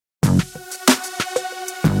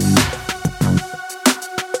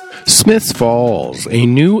Smiths Falls, a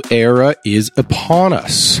new era is upon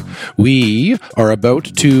us. We are about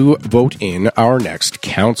to vote in our next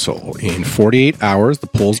council. In 48 hours, the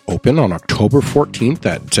polls open on October 14th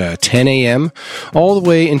at 10 a.m. all the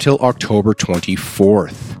way until October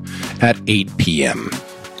 24th at 8 p.m.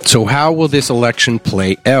 So how will this election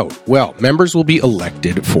play out? Well, members will be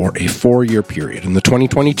elected for a 4-year period. In the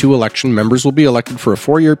 2022 election, members will be elected for a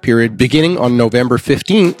 4-year period beginning on November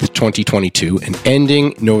 15th, 2022 and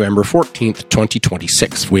ending November 14th,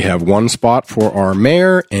 2026. We have 1 spot for our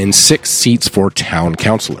mayor and 6 seats for town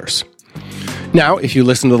councillors. Now, if you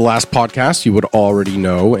listen to the last podcast, you would already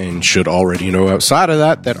know, and should already know outside of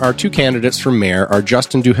that our 2 candidates for mayor are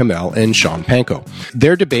Justin Duhamel and Sean Panko.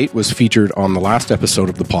 Their debate was featured on the last episode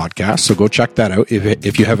of the podcast, so go check that out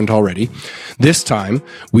if you haven't already. This time,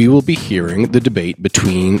 we will be hearing the debate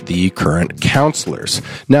between the current councillors.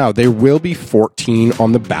 Now, there will be 14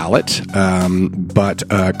 on the ballot, but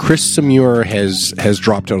Chris Samur has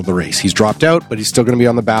dropped out of the race. He's dropped out, but he's still going to be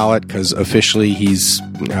on the ballot because officially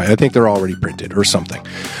I think they're already printed or something.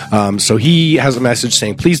 So he has a message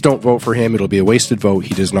saying, please don't vote for him. It'll be a wasted vote.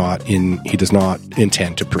 He does not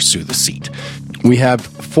intend to pursue the seat. We have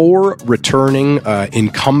 4 returning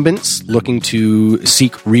incumbents looking to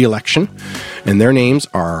seek re-election, and their names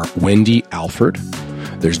are Wendy Alford,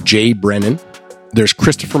 there's Jay Brennan, there's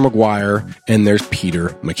Christopher McGuire, and there's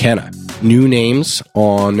Peter McKenna. New names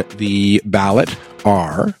on the ballot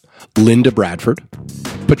are Linda Bradford,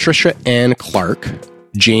 Patricia Ann Clark,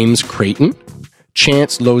 James Creighton,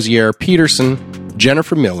 Chance Lozier Peterson,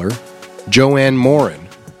 Jennifer Miller, Joanne Morin,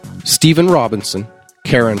 Stephen Robinson,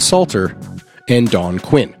 Karen Salter, and Don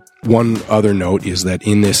Quinn. One other note is that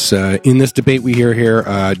in this debate we hear here,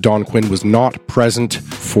 Don Quinn was not present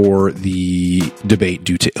for the debate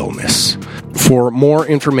due to illness. For more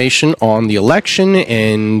information on the election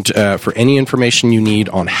and for any information you need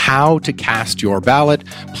on how to cast your ballot,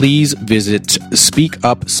 please visit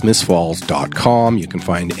speakupsmithsfalls.com. You can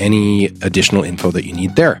find any additional info that you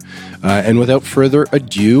need there. And without further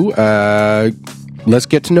ado, let's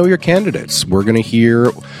get to know your candidates. We're going to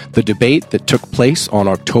hear the debate that took place on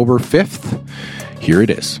October 5th. Here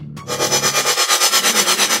it is.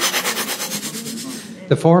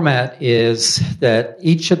 The format is that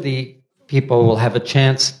each of the people will have a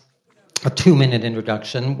 2-minute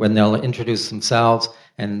introduction when they'll introduce themselves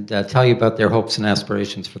and tell you about their hopes and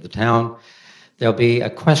aspirations for the town. There'll be a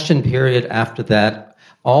question period after that.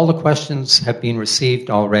 All the questions have been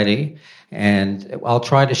received already, and I'll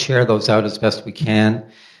try to share those out as best we can.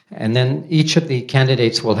 And then each of the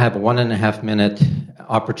candidates will have a 1.5-minute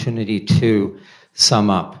opportunity to sum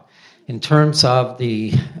up. In terms of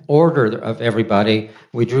the order of everybody,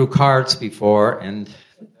 we drew cards before, and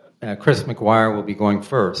Chris McGuire will be going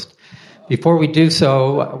first. Before we do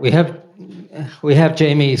so, we have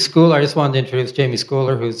Jamie Schooler. I just wanted to introduce Jamie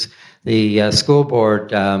Schooler, who's the school board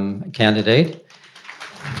candidate.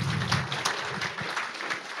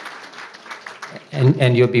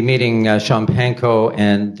 And you'll be meeting Sean Panko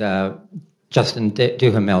and Justin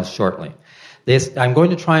Duhamel shortly. I'm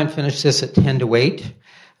going to try and finish this at 10 to 8,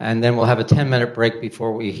 and then we'll have a 10-minute break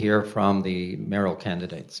before we hear from the mayoral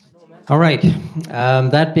candidates. All right.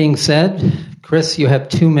 That being said, Chris, you have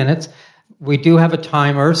 2 minutes. We do have a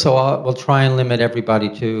timer, so we'll try and limit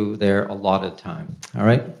everybody to their allotted time. All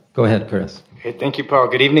right? Go ahead, Chris. Okay, thank you, Paul.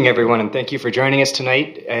 Good evening, everyone, and thank you for joining us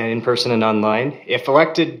tonight in person and online. If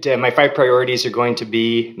elected, my 5 priorities are going to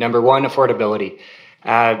be, number 1, affordability.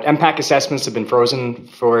 MPAC assessments have been frozen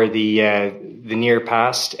for the near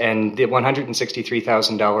past, and the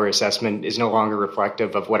 $163,000 assessment is no longer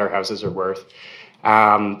reflective of what our houses are worth.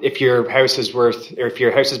 If your house has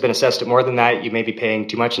been assessed at more than that, you may be paying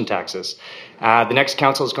too much in taxes. The next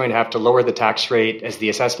council is going to have to lower the tax rate as the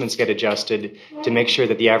assessments get adjusted to make sure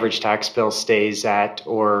that the average tax bill stays at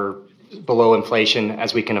or below inflation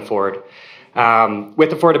as we can afford.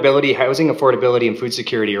 With affordability, housing affordability and food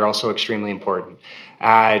security are also extremely important.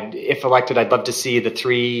 If elected, I'd love to see the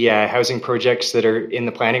 3 housing projects that are in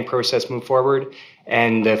the planning process move forward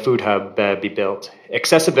and the food hub be built.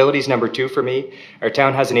 Accessibility is number 2 for me. Our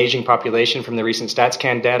town has an aging population from the recent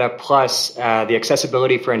StatsCan data, plus the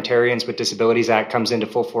Accessibility for Ontarians with Disabilities Act comes into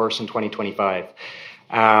full force in 2025.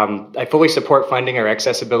 I fully support funding our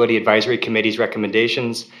Accessibility Advisory Committee's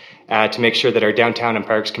recommendations to make sure that our downtown and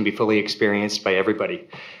parks can be fully experienced by everybody.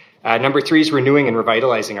 Number 3 is renewing and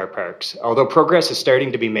revitalizing our parks. Although progress is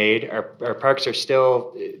starting to be made, our parks are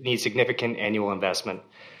still need significant annual investment.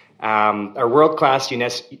 Our world-class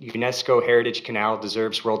UNESCO Heritage Canal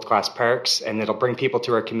deserves world-class parks, and it'll bring people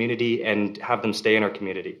to our community and have them stay in our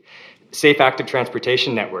community. safe active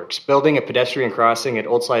transportation networks. Building a pedestrian crossing at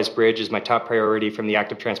Old Slice Bridge is my top priority from the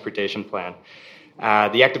active transportation plan.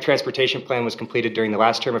 The active transportation plan was completed during the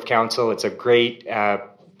last term of council. It's a great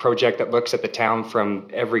project that looks at the town from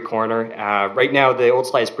every corner. Right now, the Old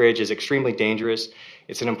Slice Bridge is extremely dangerous.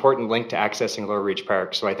 It's an important link to accessing Lower Reach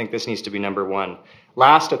Park, so I think this needs to be number one.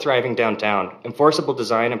 Last, a thriving downtown. Enforceable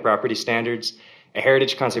design and property standards, a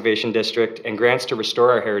heritage conservation district, and grants to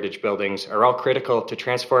restore our heritage buildings are all critical to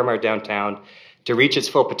transform our downtown to reach its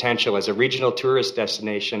full potential as a regional tourist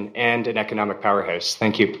destination and an economic powerhouse.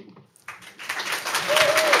 Thank you.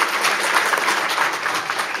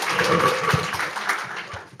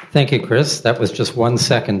 Thank you, Chris. That was just 1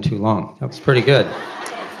 second too long. That was pretty good.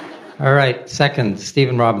 All right, second,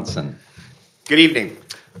 Stephen Robinson. Good evening.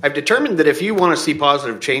 I've determined that if you want to see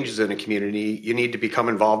positive changes in a community, you need to become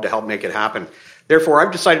involved to help make it happen. Therefore,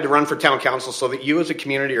 I've decided to run for town council so that you as a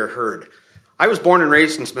community are heard. I was born and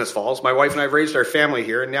raised in Smiths Falls. My wife and I have raised our family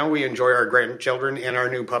here, and now we enjoy our grandchildren and our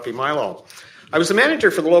new puppy, Milo. I was the manager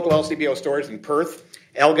for the local LCBO stores in Perth,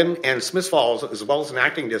 Elgin, and Smiths Falls, as well as an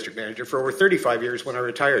acting district manager for over 35 years when I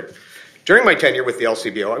retired. During my tenure with the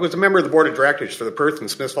LCBO, I was a member of the board of directors for the Perth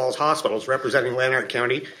and Smiths Falls hospitals, representing Lanark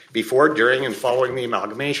County before, during, and following the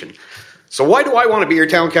amalgamation. So why do I want to be your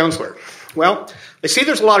town councillor? Well, I see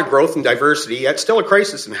there's a lot of growth and diversity, yet still a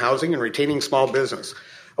crisis in housing and retaining small business.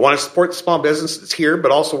 I want to support the small business that's here,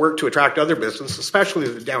 but also work to attract other business, especially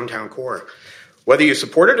the downtown core. Whether you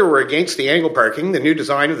support it or are against the angle parking, the new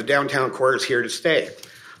design of the downtown core is here to stay.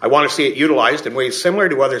 I want to see it utilized in ways similar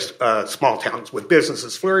to other small towns with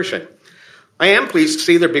businesses flourishing. I am pleased to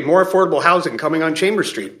see there be more affordable housing coming on Chambers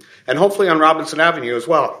Street and hopefully on Robinson Avenue as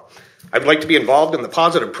well. I'd like to be involved in the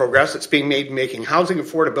positive progress that's being made in making housing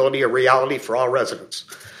affordability a reality for all residents.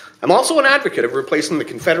 I'm also an advocate of replacing the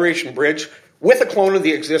Confederation Bridge with a clone of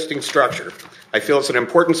the existing structure. I feel it's an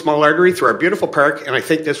important small artery through our beautiful park, and I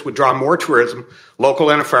think this would draw more tourism,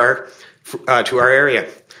 local and afar, to our area.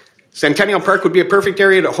 Centennial Park would be a perfect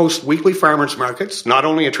area to host weekly farmers markets, not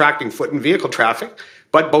only attracting foot and vehicle traffic,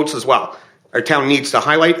 but boats as well. Our town needs to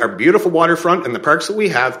highlight our beautiful waterfront and the parks that we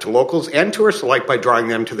have to locals and tourists alike by drawing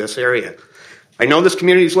them to this area. I know this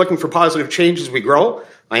community is looking for positive change as we grow.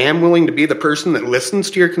 I am willing to be the person that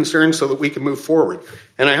listens to your concerns so that we can move forward.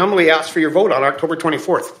 And I humbly ask for your vote on October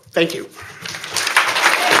 24th. Thank you.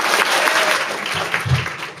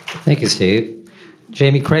 Thank you, Steve.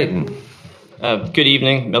 Jamie Creighton. Good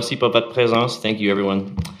evening. Merci pour votre présence. Thank you,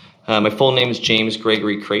 everyone. My full name is James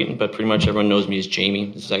Gregory Creighton, but pretty much everyone knows me as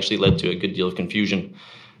Jamie. This has actually led to a good deal of confusion.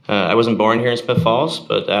 I wasn't born here in Smiths Falls,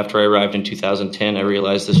 but after I arrived in 2010, I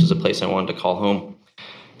realized this was a place I wanted to call home.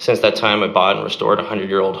 Since that time, I bought and restored a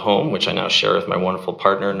 100-year-old home, which I now share with my wonderful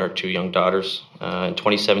partner and our 2 young daughters. In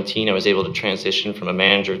 2017, I was able to transition from a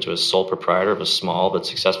manager to a sole proprietor of a small but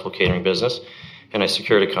successful catering business, and I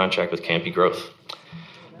secured a contract with Campy Growth.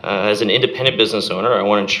 As an independent business owner, I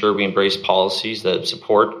want to ensure we embrace policies that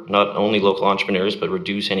support not only local entrepreneurs, but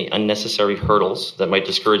reduce any unnecessary hurdles that might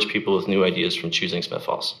discourage people with new ideas from choosing Smiths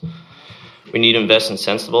Falls. We need to invest in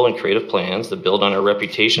sensible and creative plans that build on our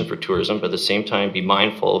reputation for tourism, but at the same time be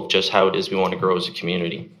mindful of just how it is we want to grow as a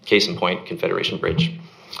community. Case in point, Confederation Bridge.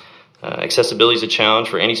 Accessibility is a challenge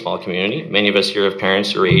for any small community. Many of us here have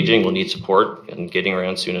parents who are aging, will need support and getting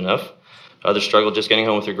around soon enough. Others struggle just getting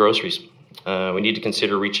home with their groceries. We need to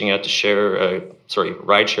consider reaching out to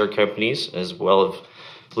ride-share companies, as well as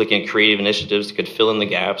looking at creative initiatives that could fill in the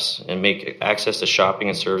gaps and make access to shopping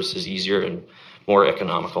and services easier and more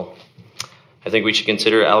economical. I think we should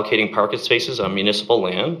consider allocating parking spaces on municipal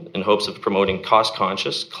land in hopes of promoting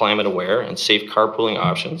cost-conscious, climate-aware, and safe carpooling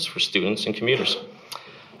options for students and commuters.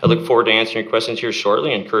 I look forward to answering your questions here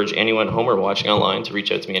shortly and encourage anyone at home or watching online to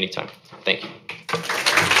reach out to me anytime. Thank you.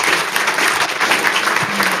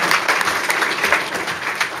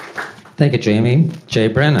 Thank you, Jamie. Jay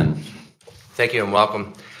Brennan. Thank you and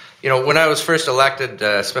welcome. You know, when I was first elected,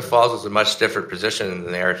 Smiths Falls was a much different position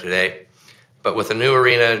than they are today. But with a new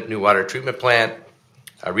arena, new water treatment plant,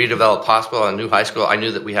 a redeveloped hospital, and a new high school, I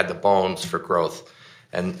knew that we had the bones for growth,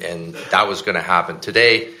 and that was going to happen.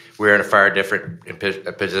 Today, we're in a far different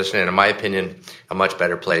position, and in my opinion, a much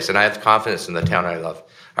better place. And I have confidence in the town I love.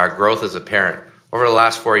 Our growth is apparent. Over the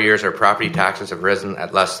last 4 years, our property taxes have risen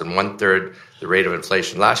at less than 1/3 the rate of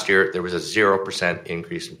inflation. Last year, there was a 0%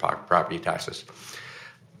 increase in property taxes.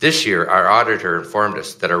 This year, our auditor informed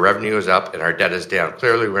us that our revenue is up and our debt is down.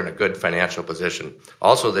 Clearly, we're in a good financial position.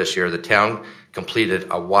 Also this year, the town completed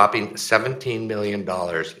a whopping $17 million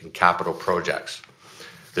in capital projects.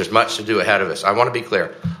 There's much to do ahead of us. I want to be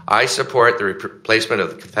clear. I support the replacement of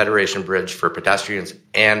the Confederation Bridge for pedestrians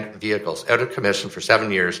and vehicles. Out of commission for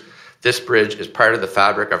 7 years, This bridge is part of the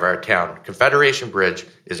fabric of our town. Confederation Bridge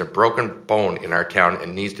is a broken bone in our town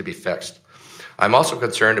and needs to be fixed. I'm also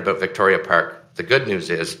concerned about Victoria Park. The good news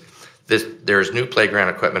is there's new playground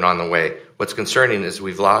equipment on the way. What's concerning is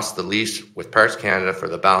we've lost the lease with Parks Canada for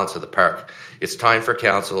the balance of the park. It's time for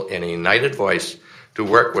council in a united voice to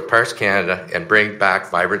work with Parks Canada and bring back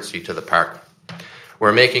vibrancy to the park.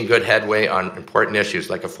 We're making good headway on important issues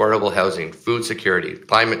like affordable housing, food security,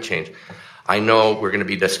 climate change. I know we're going to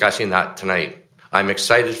be discussing that tonight. I'm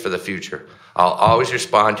excited for the future. I'll always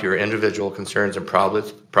respond to your individual concerns and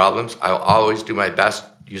problems. I'll always do my best,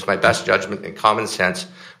 use my best judgment and common sense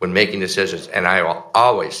when making decisions, and I will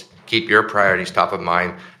always keep your priorities top of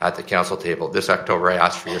mind at the council table. This October, I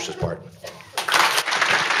ask for your support.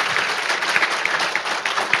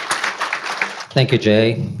 Thank you,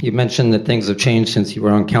 Jay. You mentioned that things have changed since you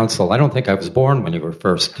were on council. I don't think I was born when you were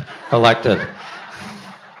first elected.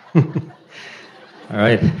 All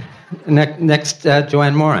right. Next,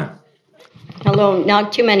 Joanne Moran. Hello.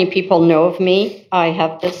 Not too many people know of me. I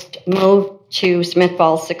have just moved to Smith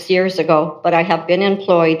Falls 6 years ago, but I have been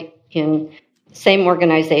employed in the same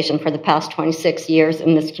organization for the past 26 years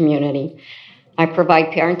in this community. I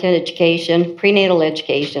provide parenting education, prenatal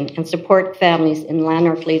education, and support families in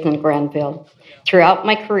Lanark, Leeds, and Granville. Throughout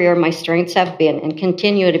my career, my strengths have been and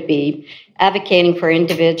continue to be advocating for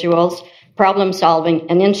individuals, problem solving,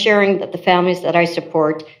 and ensuring that the families that I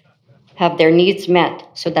support have their needs met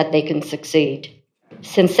so that they can succeed.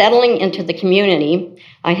 Since settling into the community,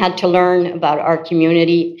 I had to learn about our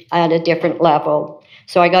community at a different level.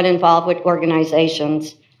 So I got involved with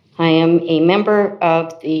organizations. I am a member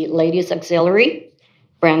of the Ladies Auxiliary,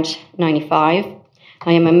 Branch 95.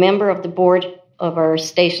 I am a member of the board of our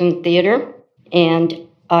station theater, and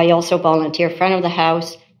I also volunteer front of the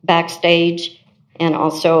house, backstage, and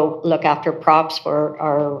also look after props for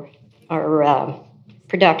our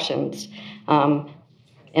productions.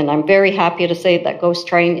 And I'm very happy to say that Ghost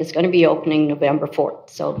Train is going to be opening November 4th.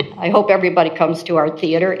 So I hope everybody comes to our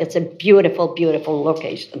theater. It's a beautiful, beautiful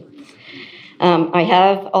location. I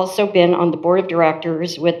have also been on the board of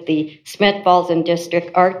directors with the Smith Falls and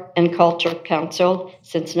District Art and Culture Council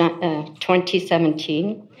since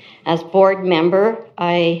 2017. As board member,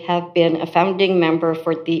 I have been a founding member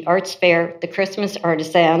for the Arts Fair, the Christmas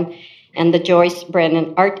Artisan, and the Joyce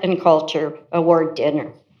Brennan Art and Culture Award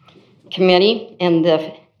Dinner Committee and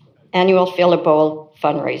the annual Fill a Bowl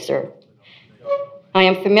fundraiser. I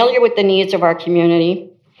am familiar with the needs of our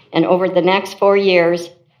community, and over the next 4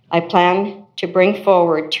 years, I plan to bring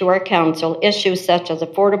forward to our council issues such as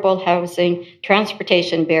affordable housing,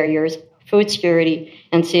 transportation barriers, food security,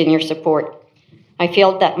 and senior support. I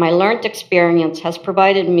feel that my learned experience has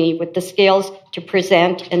provided me with the skills to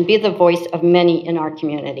present and be the voice of many in our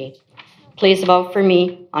community. Please vote for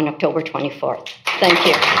me on October 24th. Thank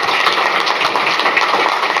you.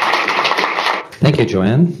 Thank you,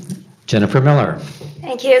 Joanne. Jennifer Miller.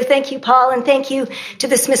 Thank you, Paul, and thank you to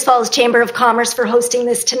the Smith Falls Chamber of Commerce for hosting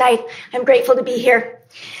this tonight. I'm grateful to be here.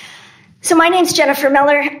 So my name's Jennifer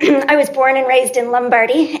Miller. I was born and raised in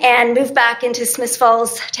Lombardy and moved back into Smith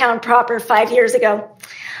Falls town proper 5 years ago.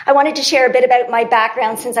 I wanted to share a bit about my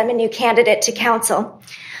background since I'm a new candidate to council.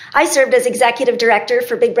 I served as executive director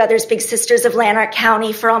for Big Brothers Big Sisters of Lanark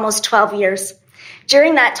County for almost 12 years.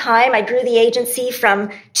 During that time, I grew the agency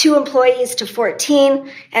from 2 employees to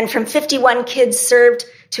 14 and from 51 kids served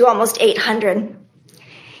to almost 800.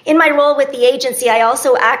 In my role with the agency, I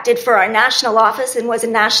also acted for our national office and was a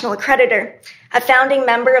national accreditor, a founding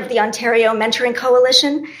member of the Ontario Mentoring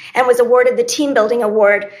Coalition, and was awarded the Team Building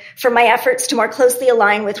Award for my efforts to more closely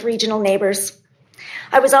align with regional neighbors.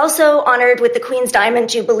 I was also honored with the Queen's Diamond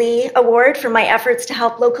Jubilee Award for my efforts to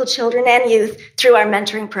help local children and youth through our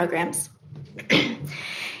mentoring programs.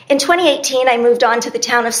 In 2018, I moved on to the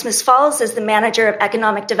town of Smith Falls as the Manager of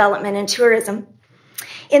Economic Development and Tourism.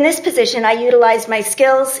 In this position, I utilized my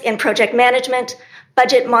skills in project management,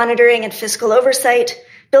 budget monitoring and fiscal oversight,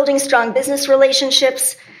 building strong business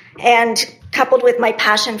relationships, and coupled with my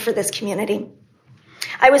passion for this community.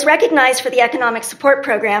 I was recognized for the economic support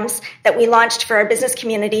programs that we launched for our business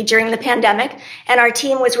community during the pandemic, and our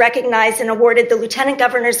team was recognized and awarded the Lieutenant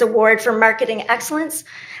Governor's Award for Marketing Excellence,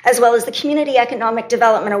 as well as the Community Economic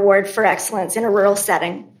Development Award for Excellence in a Rural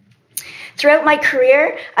Setting. Throughout my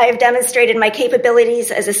career, I have demonstrated my capabilities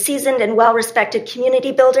as a seasoned and well-respected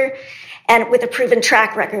community builder and with a proven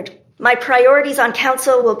track record. My priorities on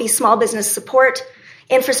council will be small business support,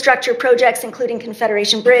 infrastructure projects including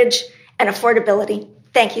Confederation Bridge, and affordability.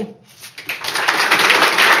 Thank you.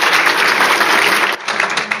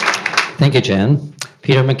 Thank you, Jen.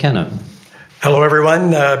 Peter McKenna. Hello,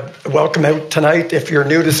 everyone. Welcome out tonight. If you're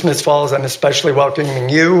new to Smiths Falls, I'm especially welcoming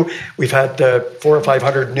you. We've had 400 or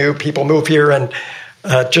 500 new people move here, and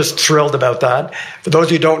just thrilled about that. For those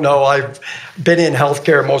of you who don't know, I've been in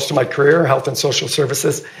healthcare most of my career, health and social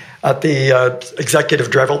services, at the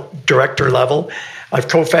executive director level. I've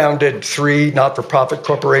co-founded 3 not-for-profit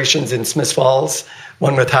corporations in Smiths Falls,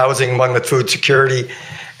 one with housing, one with food security,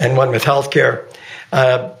 and one with healthcare.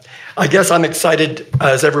 I guess I'm excited,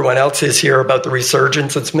 as everyone else is here, about the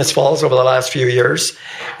resurgence in Smiths Falls over the last few years,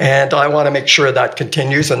 and I want to make sure that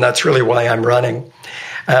continues, and that's really why I'm running.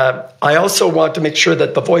 I also want to make sure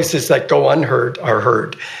that the voices that go unheard are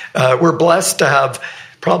heard. We're blessed to have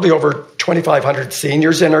probably over 2,500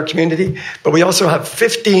 seniors in our community, but we also have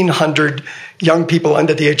 1,500 young people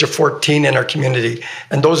under the age of 14 in our community,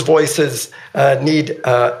 and those voices need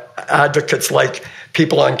advocates like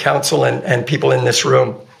people on council and people in this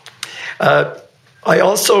room. I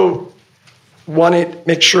also want to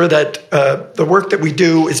make sure that the work that we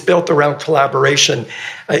do is built around collaboration.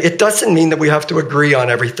 It doesn't mean that we have to agree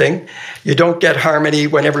on everything. You don't get harmony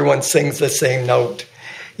when everyone sings the same note.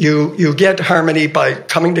 You get harmony by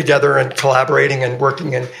coming together and collaborating and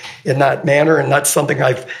working in that manner, and that's something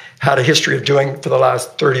I've had a history of doing for the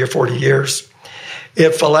last 30 or 40 years.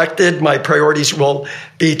 If elected, my priorities will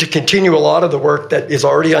be to continue a lot of the work that is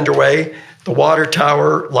already underway: the water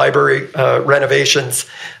tower, library renovations,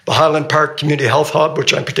 the Highland Park Community Health Hub,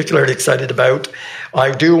 which I'm particularly excited about.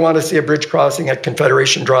 I do want to see a bridge crossing at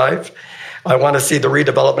Confederation Drive. I want to see the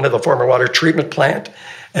redevelopment of the former water treatment plant.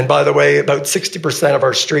 And by the way, about 60% of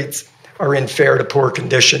our streets are in fair to poor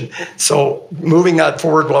condition. So moving that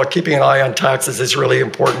forward while keeping an eye on taxes is really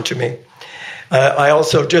important to me. I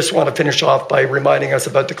also just want to finish off by reminding us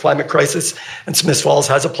about the climate crisis, and Smiths Falls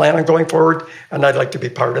has a plan on going forward, and I'd like to be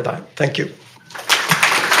part of that. Thank you.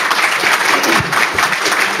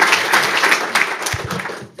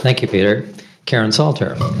 Thank you, Peter. Karen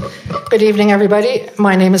Salter. Good evening, everybody.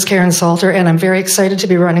 My name is Karen Salter, and I'm very excited to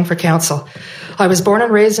be running for council. I was born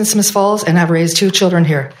and raised in Smiths Falls and have raised 2 children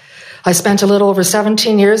here. I spent a little over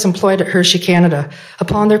 17 years employed at Hershey Canada.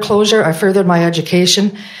 Upon their closure, I furthered my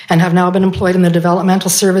education and have now been employed in the developmental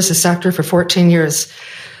services sector for 14 years.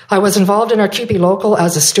 I was involved in our QP Local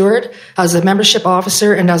as a steward, as a membership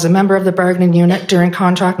officer, and as a member of the bargaining unit during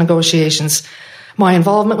contract negotiations. My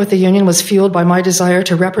involvement with the union was fueled by my desire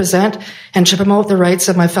to represent and to promote the rights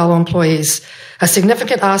of my fellow employees. A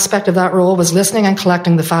significant aspect of that role was listening and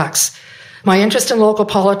collecting the facts. My interest in local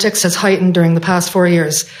politics has heightened during the past 4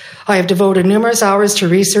 years. I have devoted numerous hours to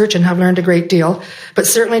research and have learned a great deal, but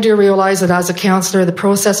certainly do realize that as a councillor, the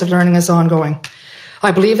process of learning is ongoing.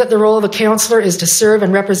 I believe that the role of a councillor is to serve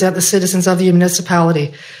and represent the citizens of the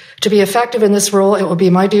municipality. To be effective in this role, it will be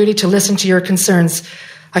my duty to listen to your concerns.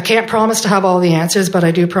 I can't promise to have all the answers, but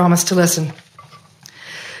I do promise to listen.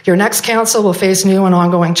 Your next council will face new and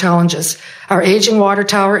ongoing challenges. Our aging water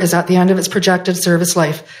tower is at the end of its projected service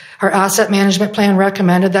life. Our asset management plan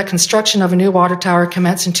recommended that construction of a new water tower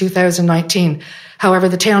commence in 2019. However,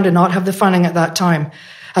 the town did not have the funding at that time.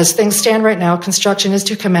 As things stand right now, construction is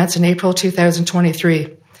to commence in April 2023.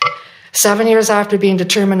 7 years after being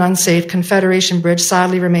determined unsafe, Confederation Bridge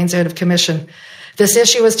sadly remains out of commission. This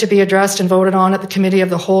issue is to be addressed and voted on at the Committee of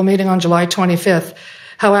the Whole meeting on July 25th.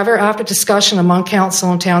 However, after discussion among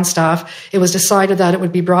council and town staff, it was decided that it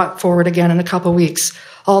would be brought forward again in a couple of weeks.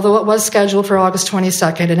 Although it was scheduled for August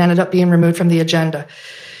 22nd, it ended up being removed from the agenda.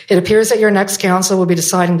 It appears that your next council will be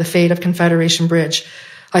deciding the fate of Confederation Bridge.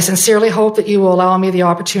 I sincerely hope that you will allow me the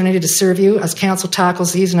opportunity to serve you as council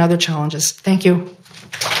tackles these and other challenges. Thank you.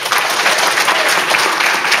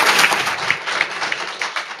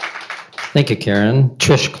 Thank you, Karen.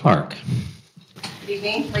 Trish Clark. Good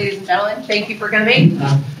evening, ladies and gentlemen. Thank you for coming.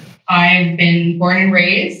 I've been born and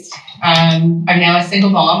raised. I'm now a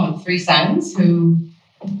single mom of 3 sons who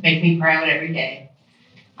make me proud every day.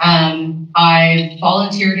 I've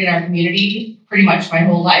volunteered in our community pretty much my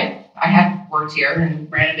whole life. I have worked here and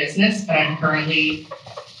ran a business, but I'm currently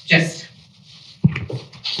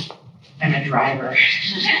I'm a driver.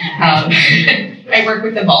 I work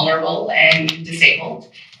with the vulnerable and disabled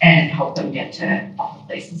and help them get to all the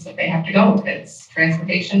places that they have to go, because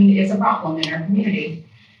transportation is a problem in our community.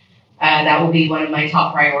 That will be one of my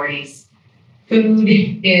top priorities. Food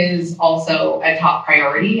is also a top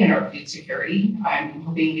priority in our food security. I'm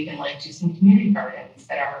hoping we can do some community gardens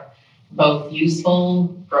that are both useful,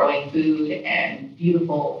 growing food, and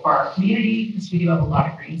beautiful for our community, because we do have a lot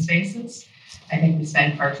of green spaces. I think we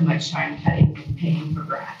spend far too much time cutting and paying for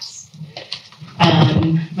grass.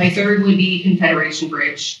 My third would be Confederation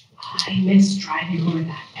Bridge. I miss driving over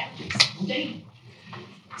that every single day.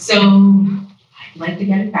 So I I'd like to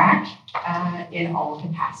get it back in all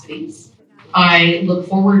capacities. I look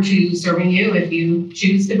forward to serving you if you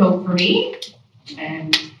choose to vote for me,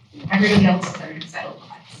 and everybody else is already settled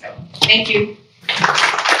on it. So thank you.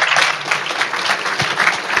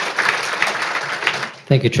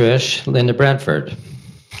 Thank you, Trish. Linda Bradford.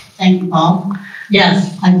 Thank you, Paul.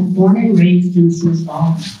 Yes, I'm born and raised in Smith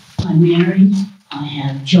Falls. I'm married. I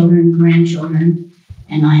have children, grandchildren,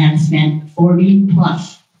 and I have spent 40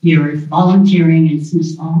 plus years volunteering in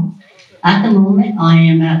Smith Falls. At the moment, I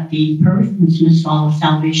am at the Perth and Smith Falls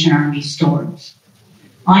Salvation Army stores.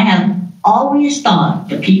 I have always thought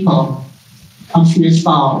the people of Smith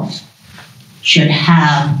Falls should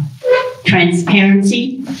have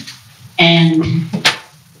transparency and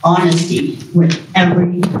honesty with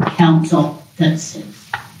every council that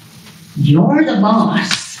sits. You're the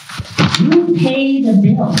boss. You pay the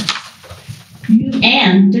bills.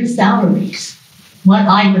 And their salaries. What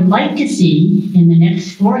I would like to see in the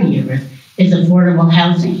next 4 years is affordable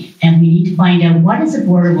housing. And we need to find out what is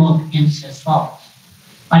affordable in Smith Falls.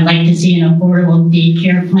 I'd like to see an affordable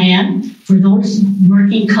daycare plan for those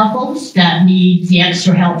working couples that need the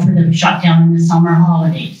extra help for the shutdown in the summer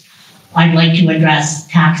holidays. I'd like to address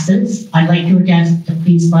taxes. I'd like to address the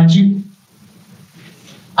police budget.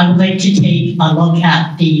 I would like to take a look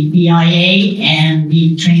at the BIA and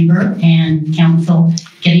the Chamber and Council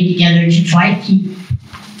getting together to try to keep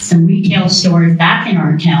some retail stores back in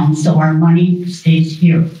our town so our money stays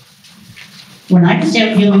here. When I was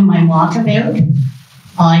out doing my walkabout,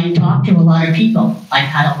 I talked to a lot of people. I've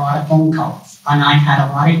had a lot of phone calls and I've had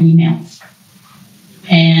a lot of emails.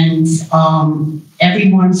 And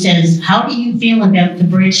everyone says, how do you feel about the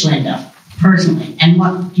bridge, Linda, personally? And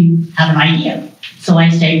what do you have an idea? So I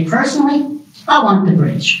say, personally, I want the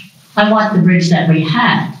bridge. I want the bridge that we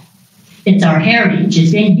had. It's our heritage.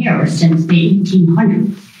 It's been here since the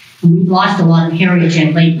 1800s. And we've lost a lot of heritage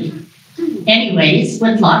lately. Anyways,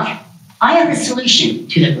 with luck, I have a solution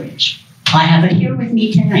to the bridge. I have it here with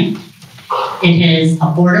me tonight. It is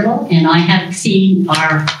affordable, and I have seen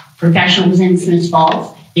our professionals in Smith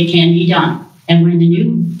Falls. It can be done. And when the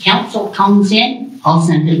new council comes in, I'll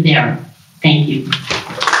send it there. Thank you.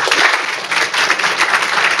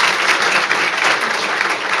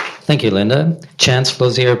 Thank you, Linda. Chance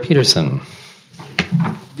Flozier-Peterson.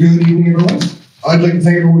 Good evening, everyone. I'd like to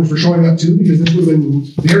thank everyone for showing up too, because this would have been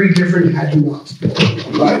very different had you not.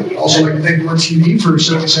 I'd also like to thank North TV for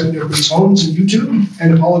setting us out in everybody's homes and YouTube,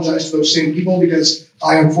 and apologize to those same people because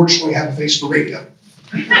I unfortunately have a face for radio.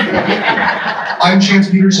 I'm Chance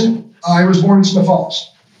Peterson. I was born in Smith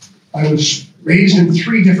Falls. I was raised in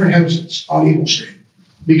 3 different houses on Eagle Street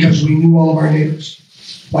because we knew all of our neighbors.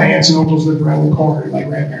 My aunts and uncles lived around the corner, and my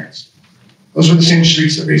grandparents. Those were the same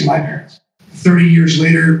streets that raised my parents. 30 years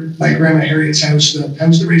later, my grandma Harriet's house, the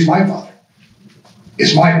house that raised my father,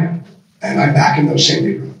 is my home, and I'm back in those same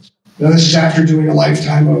neighborhoods. Now, this is after doing a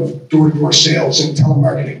lifetime of door-to-door sales and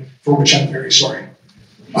telemarketing, for which I'm very sorry.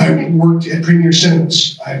 I worked at Premier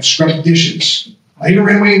Cinemas. I've scrubbed dishes. I even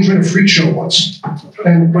ran away and joined a freak show once,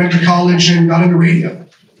 and went to college and got into radio.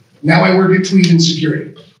 Now I work at Tweed in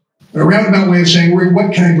security. A roundabout way of saying,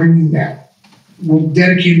 what can I bring you now? Well,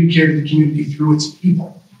 dedicated care to the community through its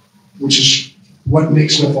people, which is what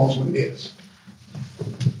makes Smith Falls what it is.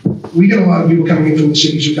 We get a lot of people coming in from the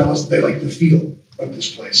cities who tell us that they like the feel of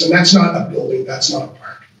this place. And that's not a building, that's not a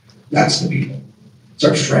park. That's the people. It's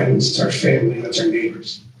our friends, it's our family, that's our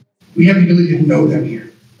neighbors. We have the ability to know them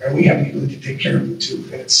here, and we have the ability to take care of them too,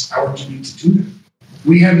 and it's our duty to do that.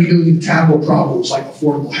 We have the ability to tackle problems like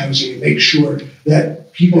affordable housing and make sure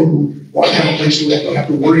that people who want to have a place to live don't have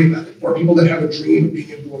to worry about it, or people that have a dream of being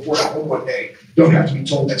able to afford a home one day don't have to be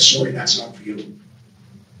told that, sorry, that's not for you.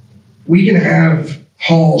 We can have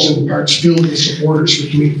halls and parks filled with supporters for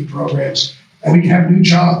community programs, and we can have new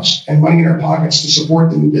jobs and money in our pockets to support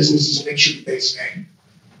the new businesses and make sure that they stay.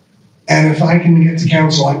 And if I can get to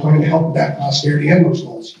council, I plan to help with that prosperity and those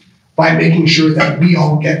goals by making sure that we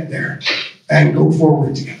all get there and go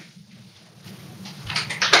forward together.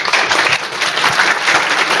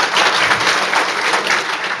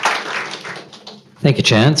 Thank you,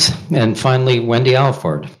 Chance. And finally, Wendy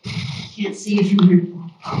Alford. Can't see you from here.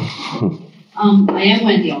 I am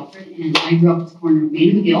Wendy Alford, and I grew up at the corner of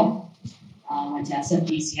Main and McGill. Went to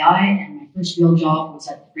SFDCI, and my first real job was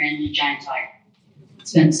at the brand new Giant Tire.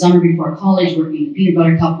 Spent the summer before college working in the peanut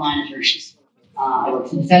butter cup line at Hershey's. I worked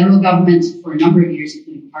for the federal government for a number of years,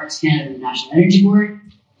 including Parks Canada and the National Energy Board,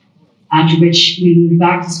 after which we moved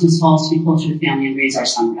back to Smith Falls to be closer to family and raise our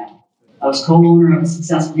son, Brad. I was co-owner of a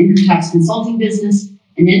successful income tax consulting business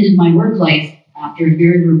and ended my work life after a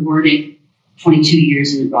very rewarding 22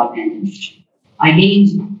 years in the broadband industry. I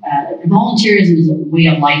gained, volunteerism is a way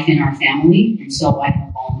of life in our family, and so I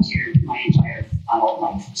have volunteered my entire adult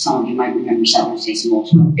life. Some of you might remember Settlers Day Small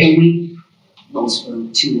Family. Those were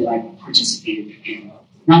two that I participated in.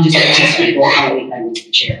 Not just participated, but I was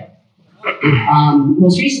the chair.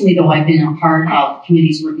 Most recently, though, I've been a part of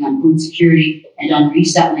committees working on food security and on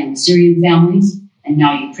resettling Syrian families and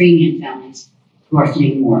now Ukrainian families who are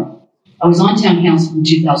fleeing war. I was on town council from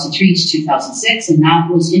 2003 to 2006, and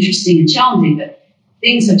that was interesting and challenging, but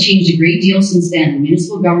things have changed a great deal since then. The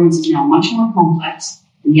municipal governance is now much more complex,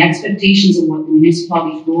 and the expectations of what the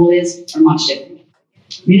municipality's role is are much different.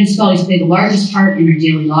 Municipalities play the largest part in our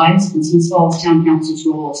daily lives, and Smiths Falls Town Council's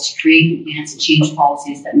role is to create, enhance, and change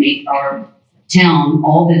policies that make our town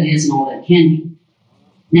all that it is and all that it can be.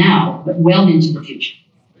 Now, but well into the future.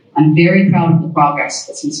 I'm very proud of the progress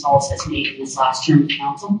that Smiths Falls has made in this last term of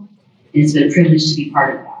council, and it's been a privilege to be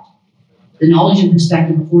part of that. The knowledge and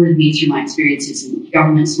perspective afforded me through my experiences in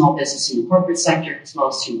government, small business, and the corporate sector, as well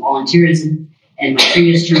as through volunteerism and my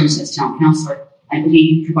previous terms as town councillor, I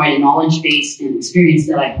believe provide a knowledge base and experience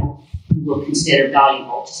that I hope you will consider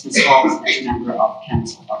valuable to Smiths Falls as a member of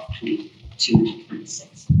council of 22 and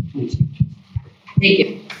 26. Thank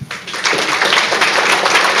you.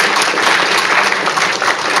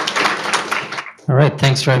 All right,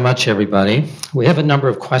 thanks very much, everybody. We have a number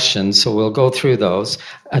of questions, so we'll go through those.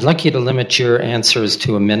 I'd like you to limit your answers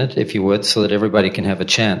to a minute, if you would, so that everybody can have a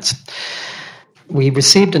chance. We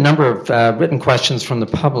received a number of written questions from the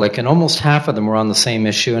public, and almost half of them were on the same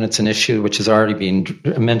issue, and it's an issue which has already been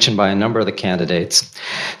mentioned by a number of the candidates.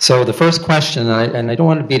 So the first question, and I don't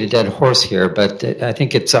want to beat a dead horse here, but I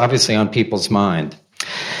think it's obviously on people's mind.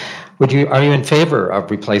 Are you in favor of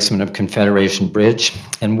replacement of Confederation Bridge?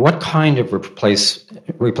 And what kind of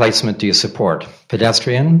replacement do you support?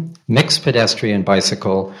 Pedestrian, mixed pedestrian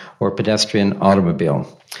bicycle, or pedestrian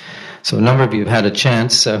automobile? So a number of you have had a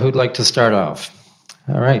chance. Who'd like to start off?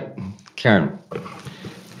 All right, Karen.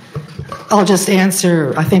 I'll just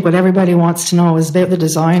answer. I think what everybody wants to know is about the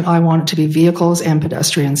design. I want it to be vehicles and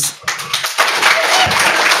pedestrians.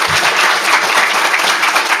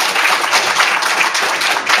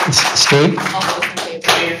 Steve?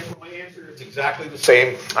 My answer is exactly the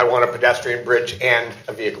same. I want a pedestrian bridge and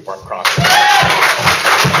a vehicle park crossing.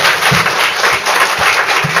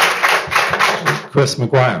 Chris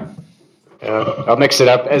McGuire. I'll mix it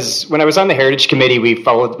up. As when I was on the Heritage Committee, we've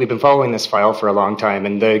been following this file for a long time,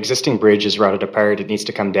 and the existing bridge is rotted apart. It needs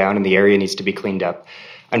to come down, and the area needs to be cleaned up.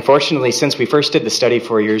 Unfortunately, since we first did the study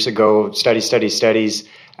 4 years ago, studies,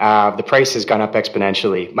 the price has gone up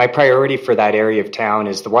exponentially. My priority for that area of town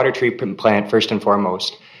is the water treatment plant first and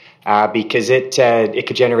foremost, because it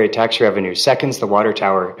could generate tax revenue. Second's the water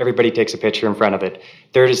tower. Everybody takes a picture in front of it.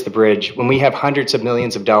 Third is the bridge. When we have hundreds of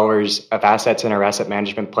millions of dollars of assets in our asset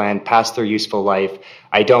management plan past their useful life,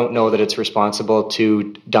 I don't know that it's responsible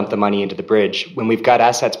to dump the money into the bridge. When we've got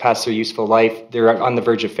assets past their useful life, they're on the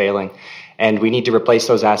verge of failing. And we need to replace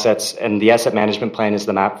those assets, and the asset management plan is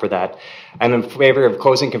the map for that. I'm in favor of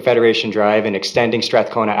closing Confederation Drive and extending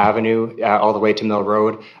Strathcona Avenue all the way to Mill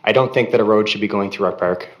Road. I don't think that a road should be going through our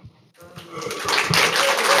park.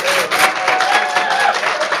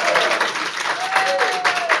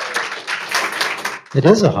 It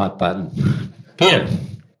is a hot button. Peter.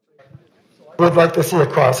 I would like to see a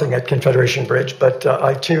crossing at Confederation Bridge, but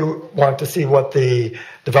I too want to see what the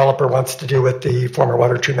developer wants to do with the former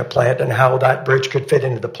water treatment plant and how that bridge could fit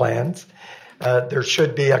into the plans. There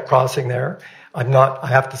should be a crossing there. I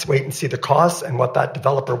have to wait and see the costs and what that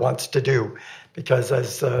developer wants to do, because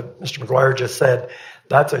as Mr. McGuire just said,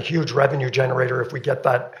 that's a huge revenue generator if we get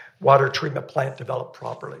that water treatment plant developed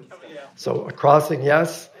properly. So a crossing,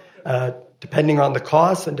 yes, depending on the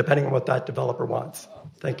costs and depending on what that developer wants.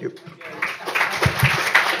 Thank you.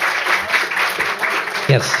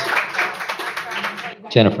 Yes.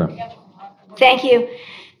 Jennifer. Thank you.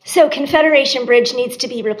 So Confederation Bridge needs to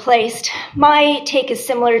be replaced. My take is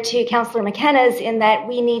similar to Councillor McKenna's in that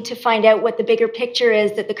we need to find out what the bigger picture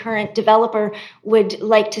is that the current developer would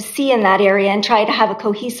like to see in that area and try to have a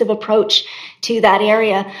cohesive approach to that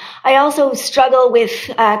area. I also struggle with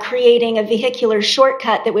creating a vehicular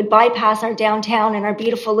shortcut that would bypass our downtown and our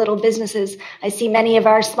beautiful little businesses. I see many of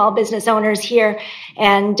our small business owners here,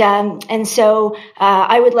 and so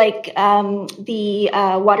I would like the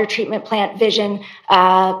water treatment plant vision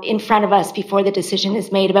in front of us before the decision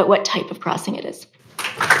is made about what type of crossing it is.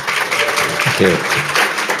 Thank you.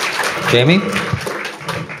 Jamie?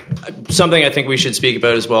 Something I think we should speak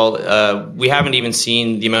about as well. We haven't even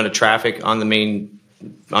seen the amount of traffic on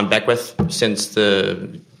Beckwith since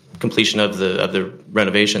the completion of the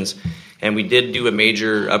renovations. And we did do a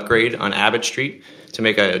major upgrade on Abbott Street to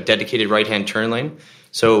make a dedicated right-hand turn lane.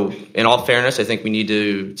 So in all fairness, I think we need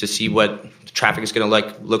to see what traffic is going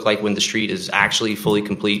to look like when the street is actually fully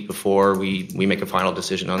complete before we make a final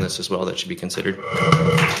decision on this as well. That should be considered.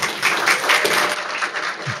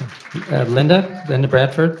 Linda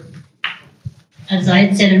Bradford. As I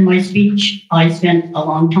had said in my speech, I spent a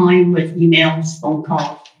long time with emails, phone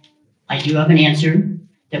calls. I do have an answer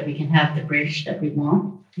that we can have the bridge that we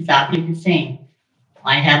want, exactly the same.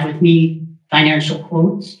 I have with me financial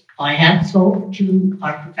quotes. I have spoke to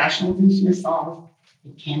our professionals in Smith Falls.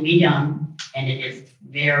 It can be done, and it is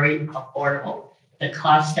very affordable. The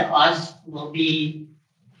cost to us will be,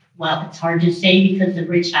 well, it's hard to say because the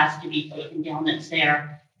bridge has to be taken down that's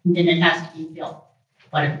there, and then it has to be built.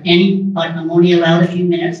 But I'm only allowed a few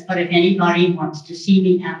minutes, but if anybody wants to see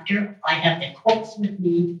me after, I have the quotes with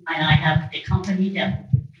me, and I have the company that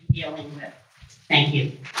we'll be dealing with. Thank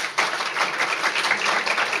you.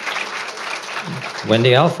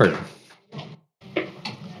 Wendy Alford.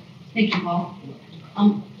 Thank you, Paul.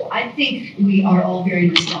 I think we are all very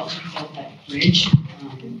nostalgic about that bridge.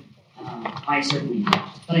 I certainly am.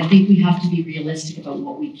 But I think we have to be realistic about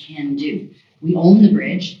what we can do. We own the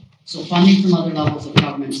bridge, so funding from other levels of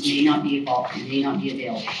government may not be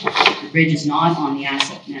available. The bridge is not on the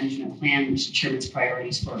asset management plan, which determines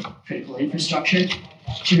priorities for critical infrastructure.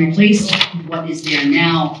 To replace what is there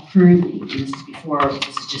now currently, and this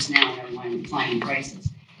is just now, never mind declining prices,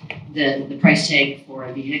 the price tag for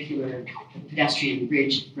a vehicular pedestrian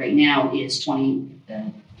bridge right now is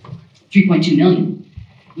 $3.2 million.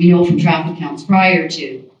 We know from traffic counts prior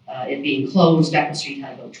to it being closed, Beckett Street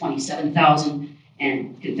had about 27,000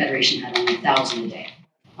 and Confederation had only 1,000 a day.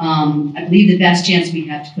 I believe the best chance we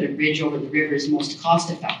have to put a bridge over the river is the most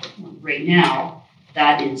cost-effective one. Right now,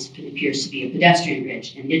 it appears to be a pedestrian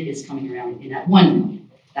bridge, and it is coming around in that $1 million.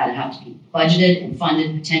 That would have to be budgeted and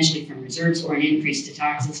funded potentially from reserves or an increase to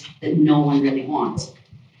taxes that no one really wants.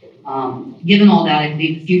 Given all that, I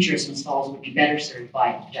believe the future of Smith Falls would be better served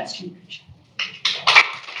by a pedestrian bridge.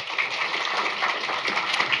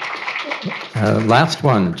 Last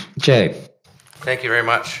one, Jay. Thank you very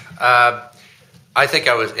much. I think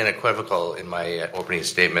I was unequivocal in my opening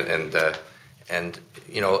statement, and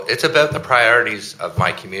it's about the priorities of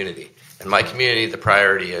my community. In my community, the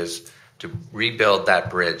priority is to rebuild that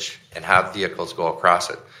bridge and have vehicles go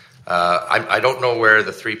across it. I don't know where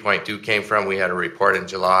the 3.2 came from. We had a report in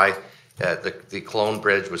July. The Cologne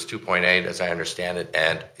Bridge was 2.8, as I understand it.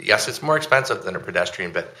 And yes, it's more expensive than a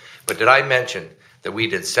pedestrian, but did I mention that we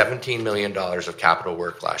did $17 million of capital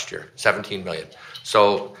work last year? $17 million.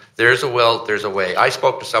 So there's a will, there's a way. I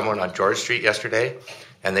spoke to someone on George Street yesterday,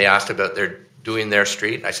 and they asked about doing their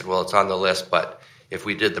street. I said, well, it's on the list, but if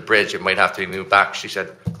we did the bridge, it might have to be moved back. She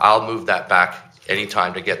said, I'll move that back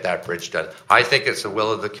anytime to get that bridge done. I think it's the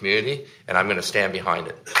will of the community, and I'm going to stand behind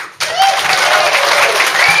it.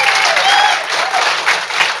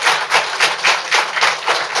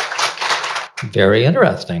 Very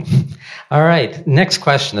interesting. All right, next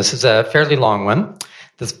question. This is a fairly long one.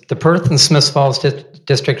 The Perth and Smith Falls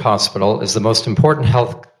District Hospital is the most important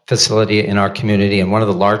health facility in our community and one of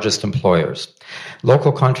the largest employers.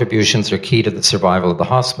 Local contributions are key to the survival of the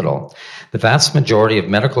hospital. The vast majority of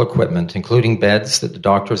medical equipment, including beds that the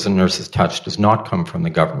doctors and nurses touch, does not come from the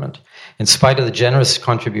government. In spite of the generous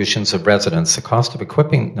contributions of residents, the cost of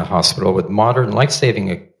equipping the hospital with modern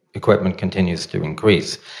life-saving equipment continues to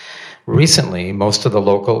increase. Recently, most of the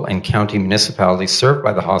local and county municipalities served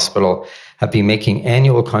by the hospital have been making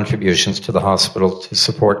annual contributions to the hospital to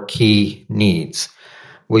support key needs.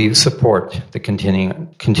 Will you support the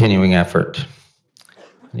continuing effort?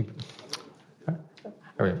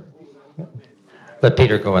 Let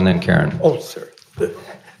Peter go and then Karen. Oh, sir. The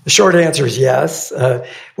short answer is yes.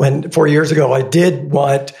 When 4 years ago, I did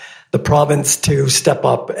want the province to step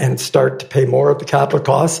up and start to pay more of the capital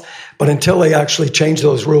costs. But until they actually change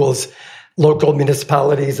those rules, local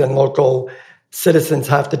municipalities and local citizens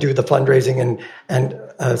have to do the fundraising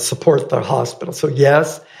and support the hospital. So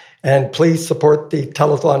yes, and please support the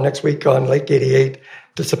telethon next week on Lake 88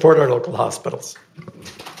 to support our local hospitals.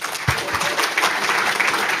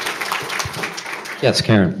 Yes,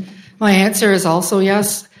 Karen. My answer is also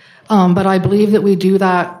yes, but I believe that we do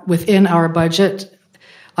that within our budget.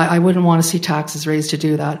 I wouldn't want to see taxes raised to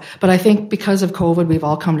do that. But I think because of COVID, we've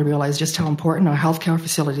all come to realize just how important our healthcare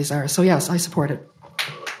facilities are. So yes, I support it.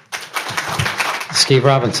 Steve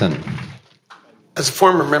Robinson. As a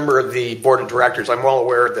former member of the board of directors, I'm well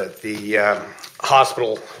aware that the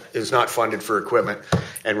hospital is not funded for equipment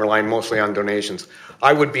and relying mostly on donations.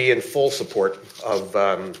 I would be in full support of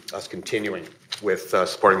us continuing with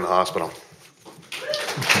supporting the hospital.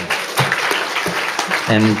 Okay.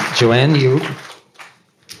 And Joanne, you?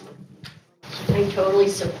 I totally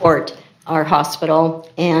support our hospital,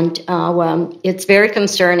 and it's very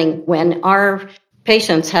concerning when our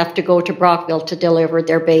patients have to go to Brockville to deliver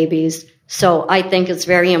their babies. So I think it's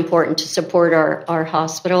very important to support our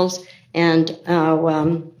hospitals, and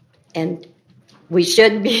we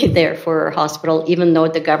should be there for our hospital, even though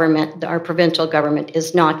the government, our provincial government,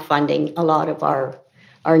 is not funding a lot of our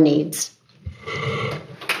needs.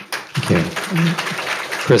 Okay.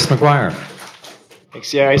 Chris McGuire.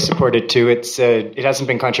 Thanks. Yeah, I support it too. It hasn't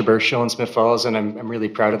been controversial in Smith Falls, and I'm really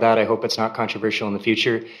proud of that. I hope it's not controversial in the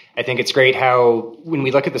future. I think it's great how, when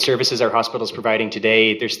we look at the services our hospital is providing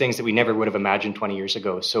today, there's things that we never would have imagined 20 years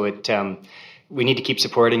ago. So we need to keep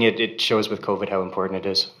supporting it. It shows with COVID how important it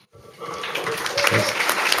is.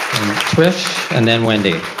 And Trish, and then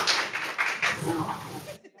Wendy.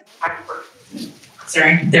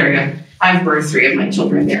 Sorry, there we go. I've birthed 3 of my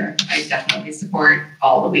children there. I definitely support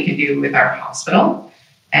all that we can do with our hospital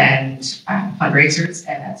and fundraisers.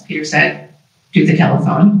 And as Peter said, do the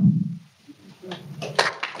telephone.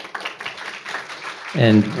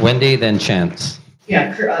 And Wendy, then Chance.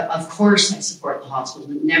 Yeah, of course I support the hospital.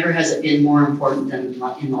 Never has it been more important than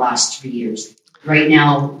in the last 3 years. Right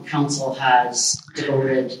now, council has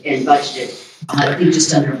devoted and budgeted, I think,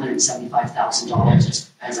 just under $175,000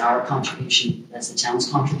 as our contribution, as the town's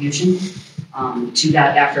contribution to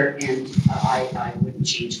that effort, and I wouldn't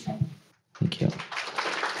change a thing. Thank you.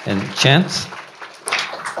 And Chance?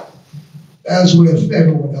 As with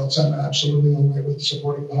everyone else, I'm absolutely on way with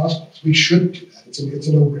supporting the hospitals. We should do that. It's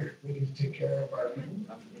a no-brainer. We need to take care of our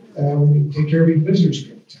people. We need to take care of any visitors we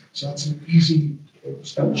have to town. So that's an easy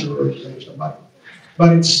expenditure or use of money.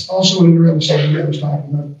 But it's also an understanding that I was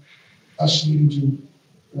talking about us needing to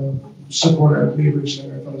support our neighbors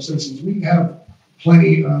and our fellow citizens. We have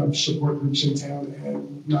plenty of support groups in town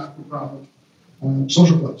and not-for-profit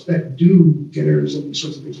social clubs that do dinners and these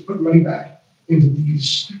sorts of things, put money back into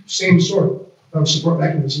these same sort of support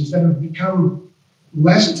mechanisms that have become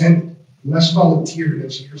less attended, less volunteered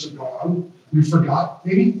as years have gone on. We forgot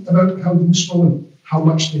maybe about how useful and how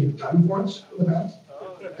much they've done for us in the past.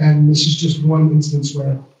 And this is just one instance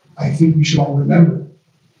where I think we should all remember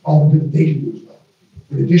all the good that they can do as well,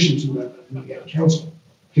 in addition to what we at council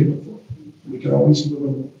can look for. We can always do a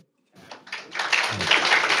little more.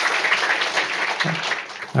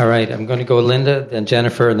 All right, I'm going to go Linda, then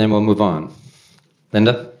Jennifer, and then we'll move on.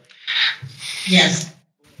 Linda? Yes.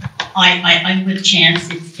 I'm with Chance.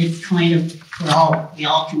 It's kind of, we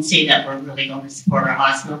all can say that we're really going to support our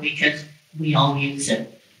hospital because we all use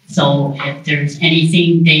it. So if there's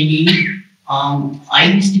anything they need,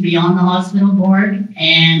 I used to be on the hospital board,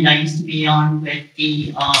 and I used to be on with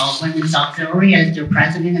the Women's Auxiliary as their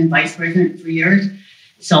president and vice president for years.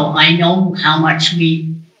 So I know how much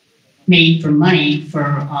we made for money for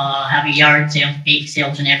having yard sales, bake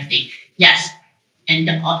sales, and everything. Yes, and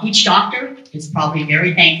each doctor is probably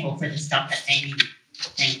very thankful for the stuff that they need.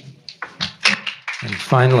 Thank you. And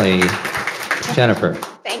finally, Jennifer.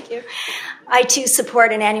 Thank you. I too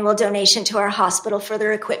support an annual donation to our hospital for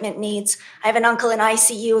their equipment needs. I have an uncle in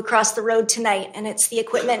ICU across the road tonight, and it's the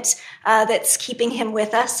equipment that's keeping him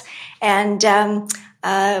with us. And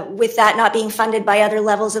with that not being funded by other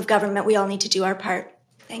levels of government, we all need to do our part.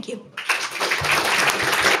 Thank you.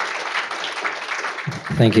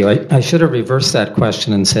 Thank you. I should have reversed that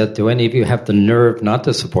question and said, do any of you have the nerve not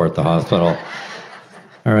to support the hospital?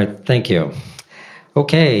 All right, thank you.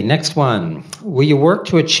 Okay, next one. Will you work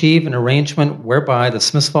to achieve an arrangement whereby the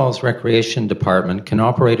Smith Falls Recreation Department can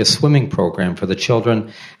operate a swimming program for the children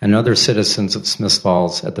and other citizens of Smith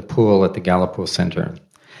Falls at the pool at the Gallipo Center?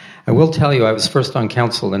 I will tell you, I was first on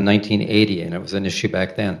council in 1980, and it was an issue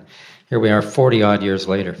back then. Here we are 40-odd years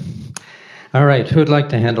later. All right, who'd like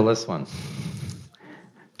to handle this one?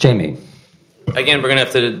 Jamie. Again, we're going to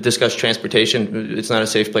have to discuss transportation. It's not a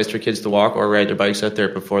safe place for kids to walk or ride their bikes out there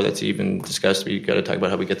before that's even discussed. We've got to talk about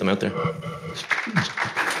how we get them out there.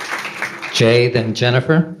 Jay, then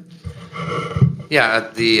Jennifer.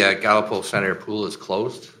 Yeah, the Gallipo Center pool is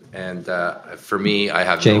closed. And for me, I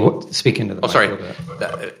have Jay, speak into the mic. Sorry.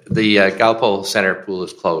 The Gallipo Center pool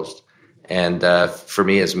is closed. And for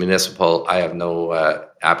me as municipal, I have no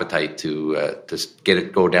appetite to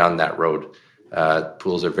go down that road.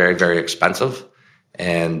 Pools are very, very expensive,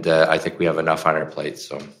 and I think we have enough on our plate.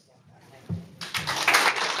 So,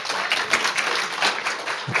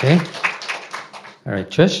 okay, all right,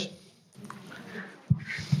 Trish.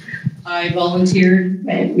 I volunteered,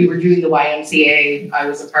 and we were doing the YMCA. I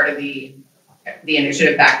was a part of the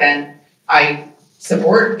initiative back then. I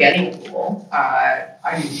support getting a pool.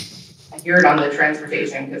 I'm here on the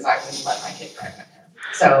transportation because I wouldn't let my kid drive in there.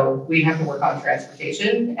 So we have to work on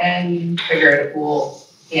transportation and figure out a pool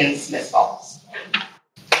in Smith Falls.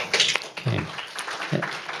 Okay.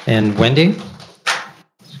 And Wendy?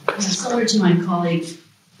 Similar to my colleague,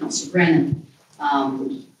 Councillor Brennan,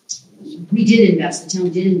 we did invest, the town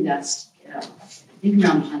did invest, I think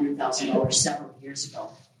around $100,000 several years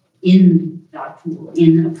ago in that pool,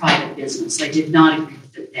 in a private business. I did not agree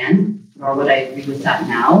with it then, nor would I agree with that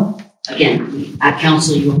now. Again, at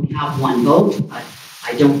council you only have one vote, but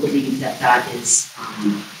I don't believe that is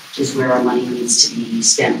where our money needs to be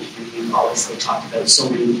spent. And always they talked about so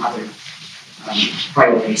many other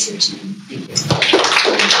priorities here tonight. Thank you.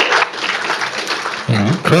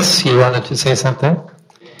 Chris, you wanted to say something?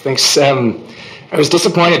 Thanks. I was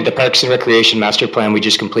disappointed the Parks and Recreation Master Plan we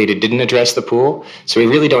just completed didn't address the pool, so we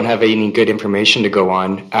really don't have any good information to go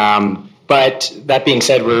on. But that being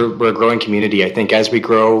said, we're a growing community. I think as we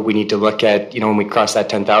grow, we need to look at, when we cross that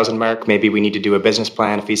 10,000 mark, maybe we need to do a business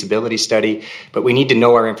plan, a feasibility study, but we need to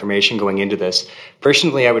know our information going into this.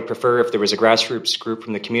 Personally, I would prefer if there was a grassroots group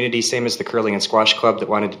from the community, same as the Curling and Squash Club, that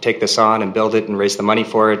wanted to take this on and build it and raise the money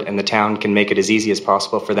for it, and the town can make it as easy as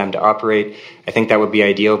possible for them to operate. I think that would be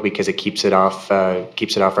ideal because it keeps it off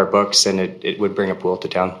our books, and it would bring a pool to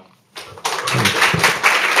town.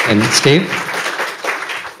 And Steve?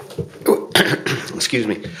 Excuse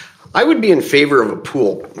me. I would be in favor of a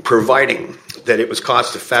pool, providing that it was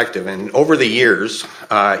cost effective. And over the years,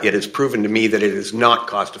 it has proven to me that it is not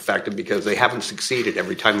cost effective because they haven't succeeded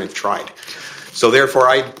every time they've tried. So therefore,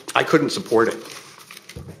 I couldn't support it.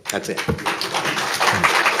 That's it.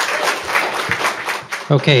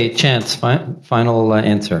 Okay, Chance, final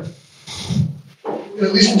answer.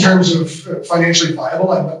 At least in terms of financially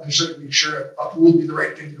viable, I'm not certainly sure a pool would be the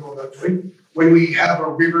right thing to go about doing. When we have a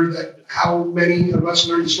river that how many of us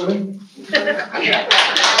learn to swim? Maybe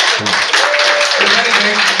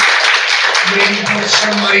put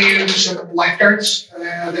some money into some lifeguards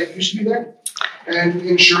that used to be there and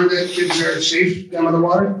ensure that kids are safe down in the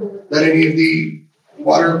water, that any of the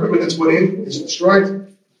water equipment that's put in isn't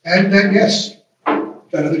destroyed, and then, yes,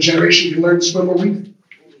 another generation can learn to swim what we did.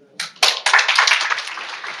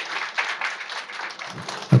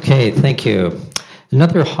 Okay, thank you.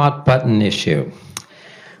 Another hot button issue.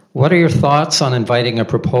 What are your thoughts on inviting a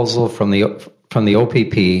proposal from the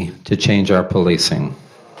OPP to change our policing?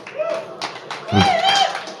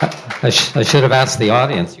 I should have asked the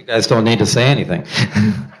audience. You guys don't need to say anything.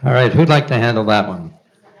 All right, who'd like to handle that one?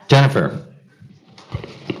 Jennifer.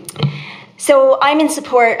 So I'm in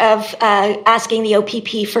support of asking the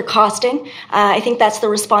OPP for costing. I think that's the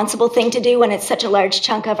responsible thing to do when it's such a large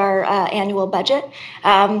chunk of our annual budget.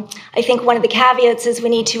 I think one of the caveats is we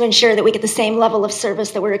need to ensure that we get the same level of service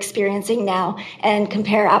that we're experiencing now and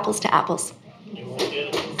compare apples to apples.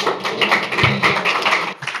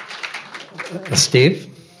 Steve?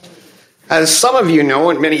 As some of you know,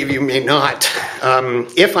 and many of you may not,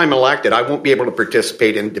 if I'm elected, I won't be able to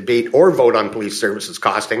participate in debate or vote on police services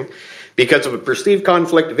costing because of a perceived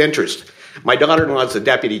conflict of interest. My daughter-in-law is the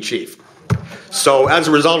deputy chief. So as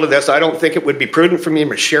a result of this, I don't think it would be prudent for me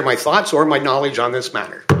to share my thoughts or my knowledge on this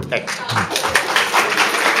matter. Thanks.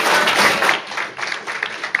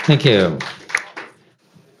 Thank you.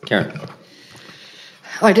 Karen.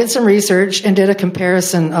 I did some research and did a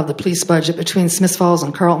comparison of the police budget between Smith Falls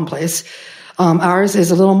and Carleton Place. Ours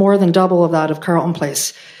is a little more than double of that of Carleton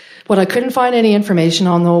Place. What I couldn't find any information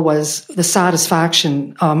on, though, was the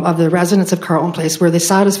satisfaction of the residents of Carleton Place. Were they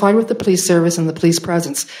satisfied with the police service and the police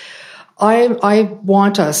presence? I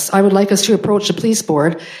would like us to approach the police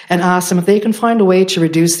board and ask them if they can find a way to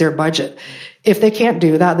reduce their budget. If they can't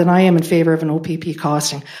do that, then I am in favor of an OPP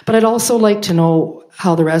costing. But I'd also like to know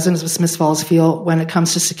how the residents of Smith Falls feel when it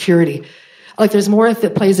comes to security. Like, there's more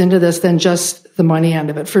that plays into this than just the money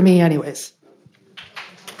end of it, for me anyways.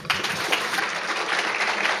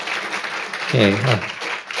 Okay,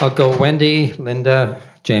 I'll go Wendy, Linda,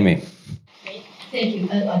 Jamie. Thank you.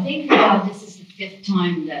 I think this is the fifth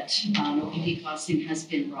time that OPP costing has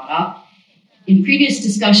been brought up. In previous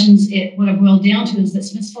discussions, what it boiled down to is that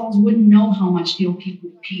Smith Falls wouldn't know how much the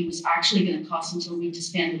OPP was actually going to cost until we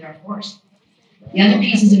disbanded our force. The other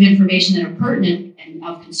pieces of information that are pertinent and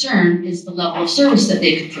of concern is the level of service that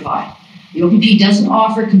they could provide. The OPP doesn't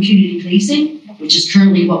offer community policing, which is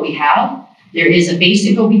currently what we have. There is a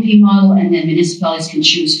basic OPP model, and then municipalities can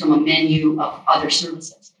choose from a menu of other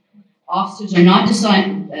services. Officers are not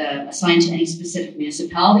assigned to any specific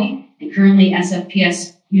municipality, and currently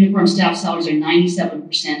SFPS uniform staff salaries are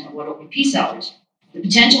 97% of what OPP salaries. The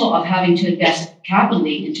potential of having to invest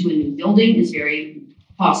capitally into a new building is very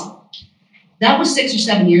possible. That was 6 or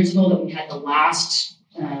 7 years ago that we had the last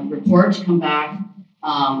report come back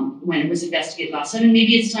when it was investigated last time, and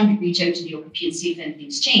maybe it's time to reach out to the OPP and see if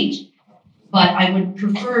anything's changed. But I would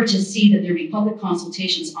prefer to see that there be public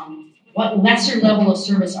consultations on what lesser level of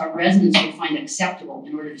service our residents would find acceptable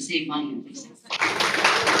in order to save money in these things.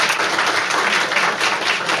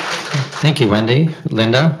 Thank you, Wendy,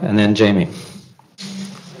 Linda, and then Jamie.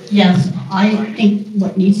 Yes, I think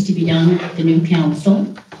what needs to be done at the new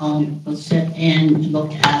council will sit and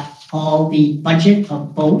look at all the budget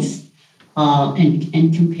of both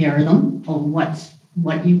and compare them on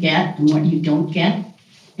what you get and what you don't get.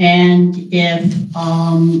 And if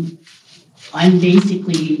I'm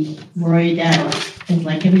basically worried that,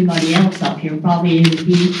 like everybody else up here, probably it would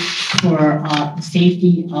be for the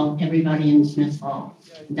safety of everybody in Smith Falls.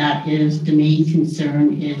 That is the main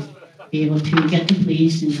concern, is be able to get the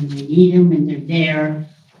police and when they need them and they're there.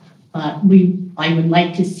 But I would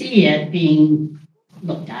like to see it being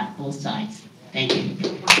looked at both sides. Thank you.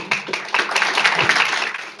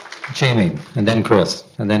 Jamie, and then Chris,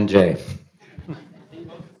 and then Jay.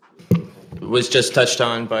 Was just touched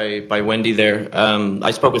on by Wendy there.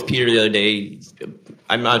 I spoke with Peter the other day.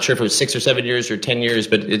 I'm not sure if it was 6 or 7 years or 10 years,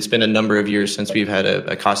 but it's been a number of years since we've had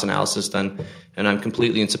a cost analysis done, and I'm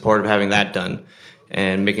completely in support of having that done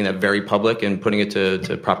and making that very public and putting it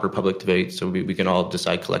to proper public debate so we can all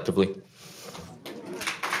decide collectively.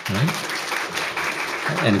 All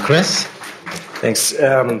right. And Chris? Thanks.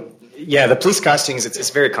 Yeah, the police costings, it's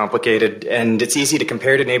very complicated, and it's easy to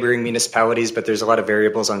compare to neighboring municipalities, but there's a lot of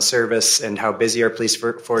variables on service and how busy our police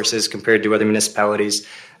force is compared to other municipalities.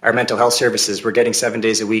 Our mental health services, we're getting 7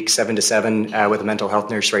 days a week, 7 to 7, with a mental health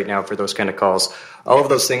nurse right now for those kind of calls. All of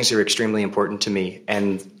those things are extremely important to me,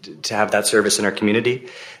 and to have that service in our community.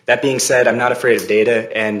 That being said, I'm not afraid of data,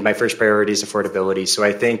 and my first priority is affordability. So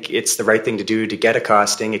I think it's the right thing to do to get a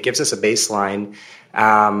costing. It gives us a baseline.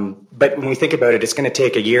 But when we think about it, it's going to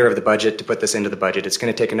take a year of the budget to put this into the budget. It's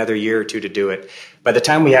going to take another year or two to do it. By the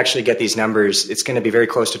time we actually get these numbers, it's going to be very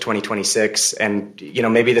close to 2026. And,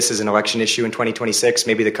 maybe this is an election issue in 2026.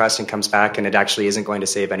 Maybe the costing comes back and it actually isn't going to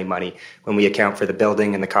save any money when we account for the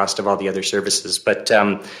building and the cost of all the other services. But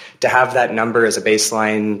to have that number as a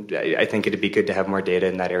baseline, I think it'd be good to have more data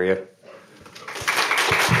in that area.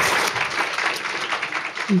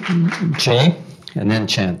 Jay, and then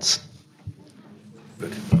Chance.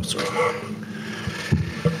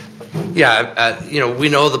 Yeah, we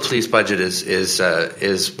know the police budget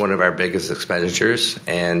is one of our biggest expenditures,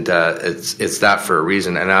 and it's that for a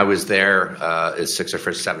reason. And I was there 6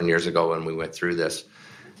 or 7 years ago when we went through this.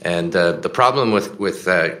 And the problem with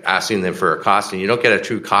asking them for a costing, you don't get a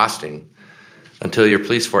true costing until your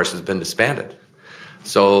police force has been disbanded.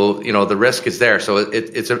 So the risk is there. So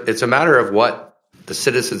it's a matter of what the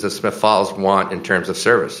citizens of Smith Falls want in terms of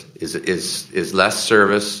service. Is less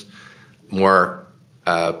service more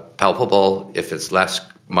palpable if it's less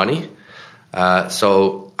money?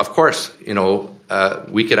 So, of course,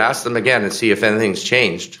 we could ask them again and see if anything's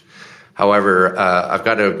changed. However, I've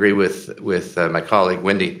got to agree with my colleague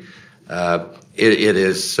Wendy.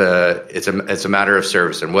 It's a matter of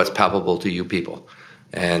service and what's palpable to you people.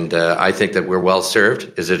 And I think that we're well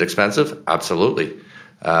served. Is it expensive? Absolutely.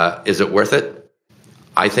 Is it worth it?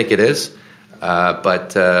 I think it is, but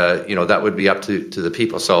that would be up to the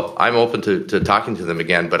people. So I'm open to talking to them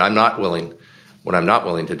again, but I'm not willing. What I'm not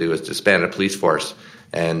willing to do is disband a police force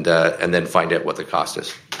and then find out what the cost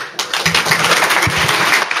is.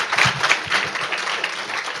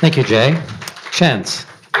 Thank you, Jay. Chance.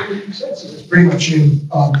 The consensus is pretty much in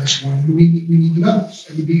on this one. We need the numbers.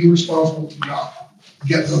 It would be irresponsible to not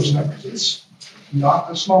get those numbers. It's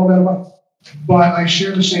not a small amount of money. But I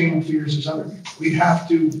share the same fears as other people. We have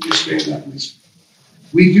to disband that police.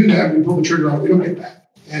 We do that, we pull the trigger on it, we don't get back.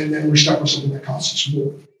 And then we're stuck with something that costs us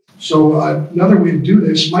more. So another way to do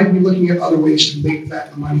this might be looking at other ways to make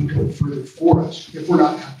that money go further for us if we're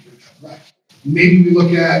not happy with that. Right. Maybe we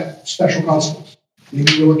look at special constables.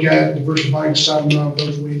 Maybe we look at diversifying some of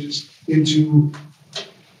those wages into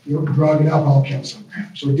drug and alcohol counseling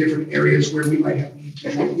programs or different areas where we might have need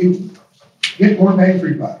to get more bang for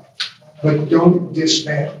your buck. But don't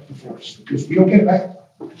disband the force because we don't get it back.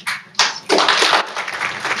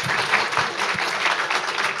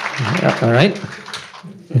 All right,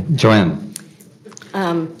 Joanne.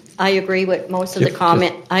 I agree with most of the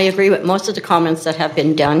comments that have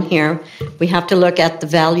been done here. We have to look at the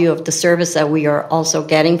value of the service that we are also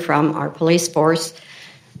getting from our police force.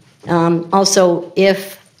 Also,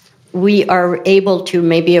 if we are able to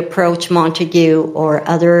maybe approach Montague or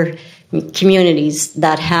other communities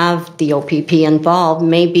that have the OPP involved,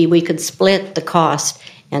 maybe we could split the cost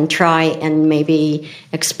and try and maybe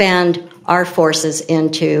expand our forces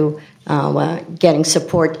into getting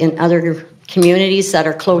support in other communities that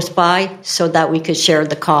are close by so that we could share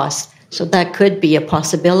the cost. So that could be a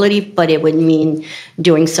possibility, but it would mean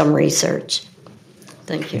doing some research.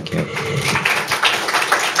 Thank you.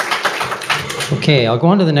 Okay, I'll go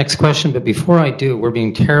on to the next question, but before I do, we're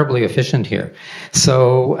being terribly efficient here.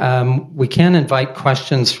 So we can invite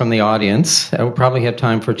questions from the audience. We'll probably have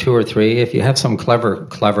time for 2 or 3. If you have some clever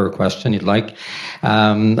question you'd like,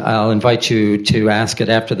 I'll invite you to ask it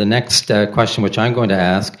after the next question, which I'm going to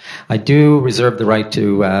ask. I do reserve the right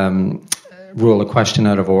to rule a question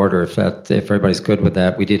out of order if everybody's good with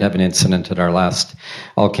that. We did have an incident at our last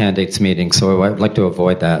all candidates meeting, so I'd like to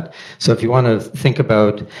avoid that. So if you want to think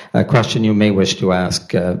about a question you may wish to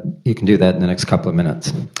ask, you can do that in the next couple of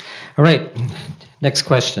minutes. All right, next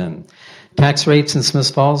question. Tax rates in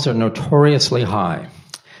Smiths Falls are notoriously high.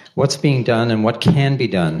 What's being done and what can be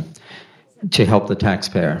done to help the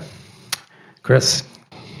taxpayer? Chris?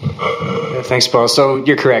 Thanks, Paul. So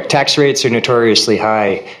you're correct. Tax rates are notoriously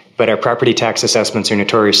high, but our property tax assessments are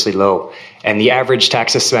notoriously low. And the average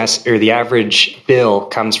tax the average bill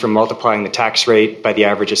comes from multiplying the tax rate by the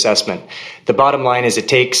average assessment. The bottom line is it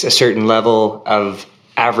takes a certain level of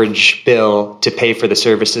average bill to pay for the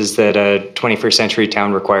services that a 21st century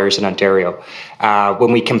town requires in Ontario.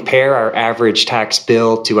 When we compare our average tax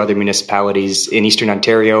bill to other municipalities in Eastern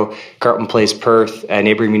Ontario, Carleton Place, Perth,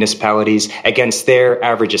 neighboring municipalities, against their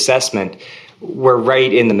average assessment, we're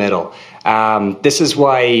right in the middle. This is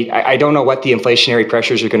why I don't know what the inflationary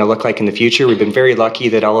pressures are going to look like in the future. We've been very lucky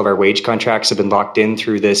that all of our wage contracts have been locked in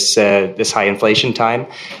through this high inflation time.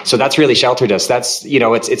 So that's really sheltered us. That's,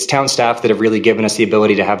 it's town staff that have really given us the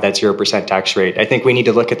ability to have that 0% tax rate. I think we need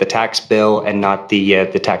to look at the tax bill and not the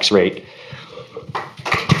tax rate.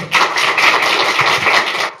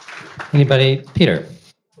 Anybody? Peter?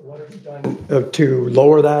 What have you done to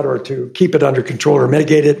lower that or to keep it under control or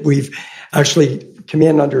mitigate it? We've actually come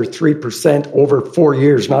in under 3% over 4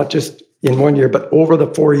 years, not just in 1 year, but over the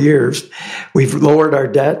 4 years. We've lowered our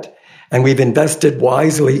debt and we've invested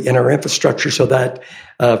wisely in our infrastructure so that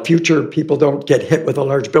future people don't get hit with a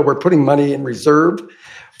large bill. We're putting money in reserve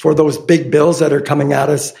for those big bills that are coming at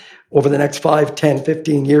us over the next 5, 10,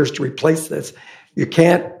 15 years to replace this. You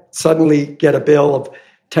can't suddenly get a bill of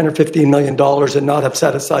 $10 or $15 million and not have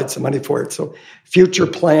set aside some money for it. So future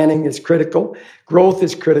planning is critical. Growth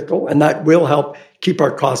is critical, and that will help keep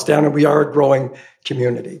our costs down, and we are a growing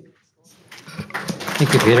community.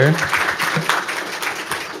 Thank you, Peter.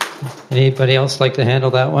 Anybody else like to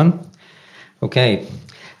handle that one? Okay.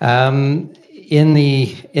 In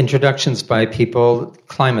the introductions by people,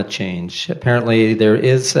 climate change. Apparently there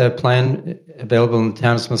is a plan available in the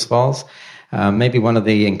town of Smiths Falls. Maybe one of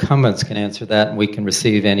the incumbents can answer that, and we can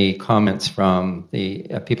receive any comments from the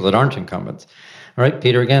people that aren't incumbents. All right,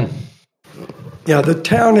 Peter again. Yeah, the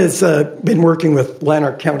town has been working with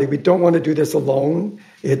Lanark County. We don't want to do this alone.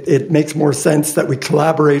 It makes more sense that we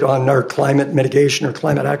collaborate on our climate mitigation or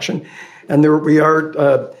climate action. And we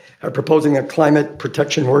are proposing a climate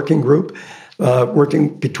protection working group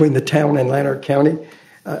working between the town and Lanark County.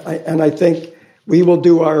 And I think we will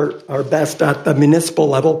do our best at the municipal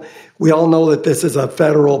level. We all know that this is a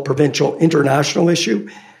federal, provincial, international issue.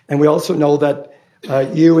 And we also know that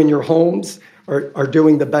you and your homes are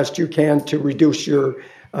doing the best you can to reduce your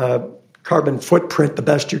carbon footprint the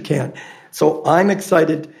best you can. So I'm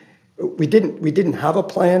excited. We didn't have a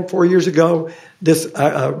plan 4 years ago. This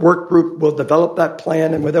work group will develop that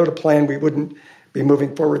plan, and without a plan, we wouldn't be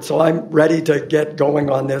moving forward. So I'm ready to get going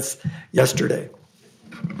on this yesterday.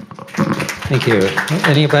 Thank you.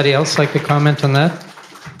 Anybody else like to comment on that?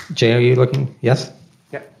 Jay, are you looking? Yes?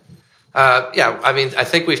 Yeah. I mean, I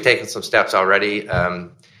think we've taken some steps already.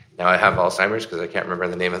 Now I have Alzheimer's because I can't remember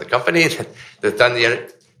the name of the company that done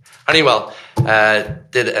the Honeywell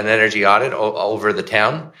did an energy audit over the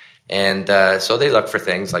town, and so they look for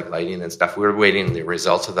things like lighting and stuff. We're waiting the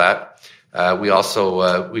results of that. We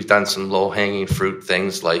also we've done some low hanging fruit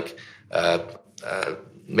things like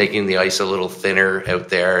making the ice a little thinner out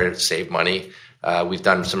there and save money. We've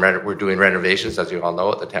done we're doing renovations, as you all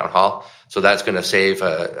know, at the town hall. So that's going to save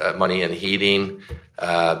money in heating.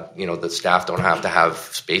 The staff don't have to have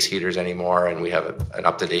space heaters anymore, and we have an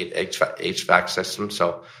up-to-date HVAC system.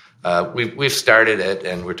 So we've started it,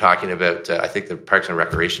 and we're talking about, I think the Parks and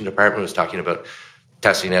Recreation Department was talking about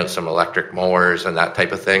testing out some electric mowers and that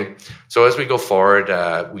type of thing. So as we go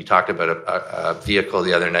forward, we talked about a vehicle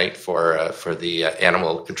the other night for the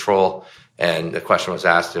animal control. And the question was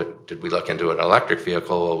asked, did we look into an electric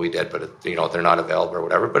vehicle? Well, we did, but they're not available or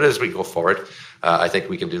whatever. But as we go forward, I think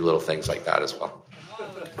we can do little things like that as well.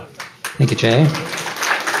 Thank you, Jay.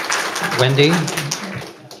 Wendy?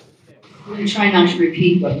 I'm going to try not to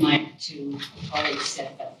repeat what my two colleagues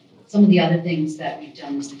said, but Some of the other things that we've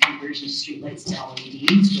done is the conversion of streetlights to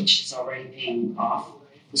LEDs, which is already paying off.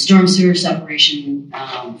 The storm sewer separation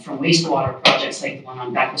from wastewater projects like the one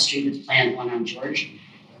on Beckle Street, the planned one on George.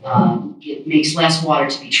 It makes less water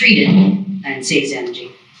to be treated and saves energy.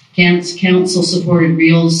 Council supported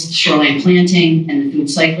Reels shoreline planting and the food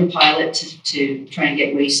cycler pilot to try and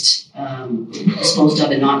get waste disposed of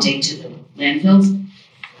and not take to the landfills.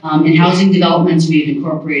 In housing developments, we've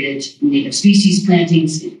incorporated native species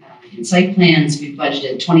plantings in site plans. We've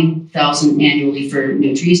budgeted $20,000 annually for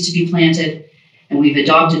new trees to be planted. And we've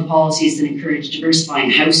adopted policies that encourage diversifying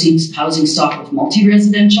housing stock with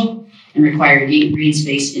multi-residential and require green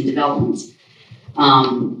space in developments.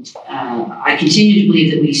 I continue to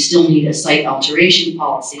believe that we still need a site alteration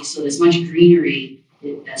policy so that as much greenery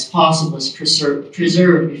as possible is preserved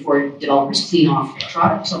before developers clean off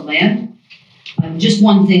tracts of land. Just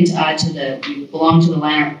one thing to add to we belong to the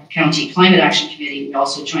Lanark County Climate Action Committee. We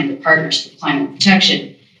also joined the Partners for Climate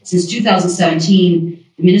Protection. Since 2017,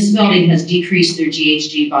 the municipality has decreased their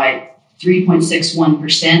GHG by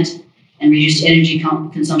 3.61% and reduced energy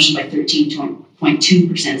consumption by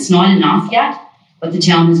 13.2%. It's not enough yet, but the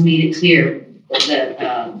town has made it clear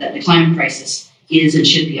that the climate crisis is and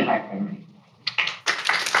should be a high priority.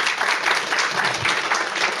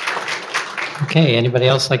 Okay, anybody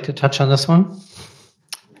else like to touch on this one?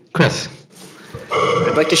 Chris.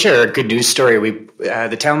 I'd like to share a good news story.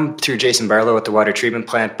 The town, through Jason Barlow at the water treatment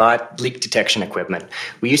plant, bought leak detection equipment.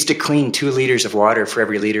 We used to clean 2 liters of water for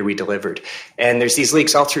every liter we delivered. And there's these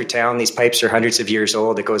leaks all through town. These pipes are hundreds of years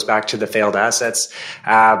old. It goes back to the failed assets.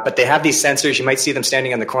 But they have these sensors. You might see them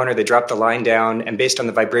standing on the corner. They drop the line down, and based on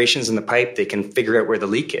the vibrations in the pipe, they can figure out where the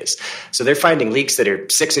leak is. So they're finding leaks that are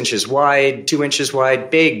 6 inches wide, 2 inches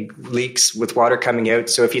wide, big leaks with water coming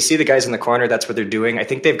out. So if you see the guys in the corner, that's what they're doing. I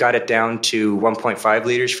think they've got it down to 1.5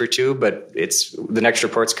 liters for 2, but the next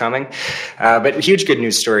report's coming. But a huge good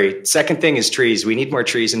news story. Second thing is trees. We need more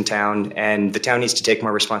trees in town, and the town needs to take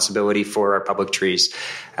more responsibility for our public trees.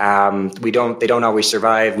 They don't always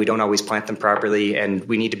survive. We don't always plant them properly, and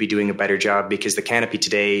we need to be doing a better job because the canopy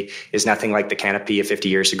today is nothing like the canopy of 50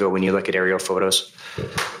 years ago when you look at aerial photos.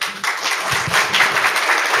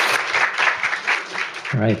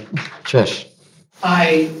 All right, Trish.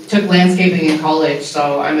 I took landscaping in college,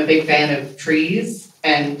 so I'm a big fan of trees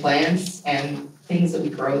and plants and things that we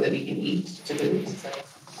grow that we can eat to food. So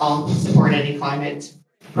I'll support any climate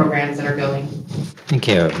programs that are going. Thank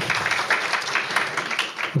you.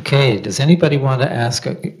 Okay, does anybody want to ask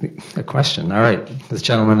a question? All right, this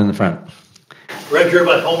gentleman in the front. Red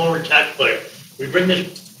Ribbon, homeowner taxpayer. We bring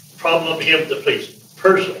this problem up again with the police.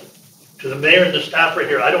 Personally, to the mayor and the staff right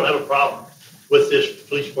here, I don't have a problem with this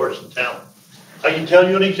police force in town. I can tell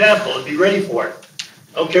you an example and be ready for it.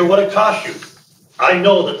 I don't care what it costs you. I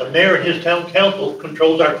know that the mayor and his town council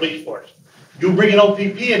controls our police force. You bring an OPP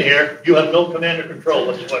in here, you have no command or control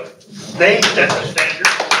whatsoever. They set the standard.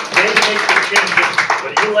 They make the changes,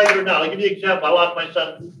 whether you like it or not. I'll give you an example. I lost my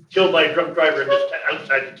son killed by a drunk driver in this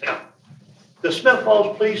outside the town. The Smith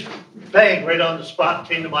Falls police banged right on the spot and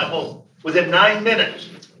came to my home. Within 9 minutes,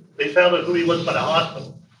 they found out who he was by the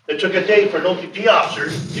hospital. It took a day for an OPP officer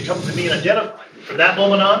to come to me and identify. From that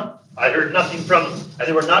moment on, I heard nothing from them, and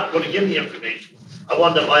they were not going to give me information. I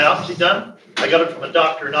wanted a biopsy done. I got it from a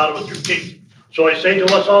doctor in Ottawa through King. So I say to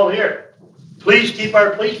us all here, please keep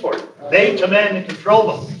our police force. They command and control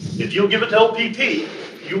them. If you give it to OPP,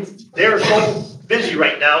 they're so busy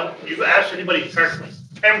right now. You ask anybody currently,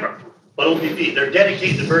 Pembroke, but OPP, they're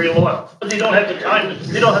dedicated to very loyal. But they don't have the time,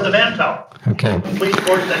 they don't have the manpower. Okay. The police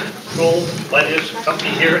force that's controlled by this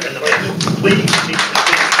company here and the mayor. Please keep the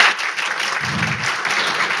police.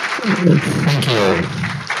 Thank you.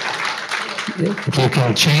 If you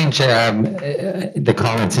can change the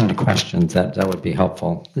comments into questions, that would be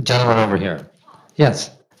helpful. The gentleman over here.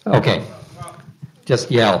 Yes. Okay.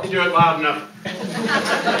 Just yell. You do it loud enough.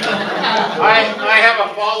 I have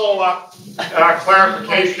a follow-up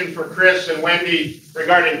clarification for Chris and Wendy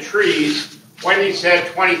regarding trees. Wendy said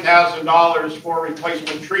 $20,000 for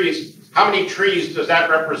replacement trees. How many trees does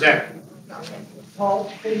that represent?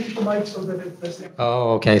 Paul, can you use the mic so that it doesn't...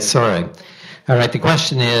 Oh, okay. Sorry. All right. The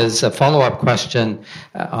question is a follow-up question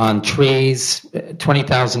on trees.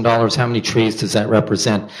 $20,000. How many trees does that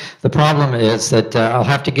represent? The problem is that I'll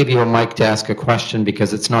have to give you a mic to ask a question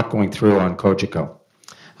because it's not going through on Cogeco.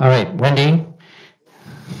 All right, Wendy.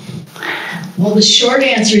 Well, the short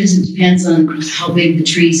answer is it depends on how big the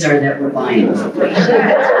trees are that we're buying.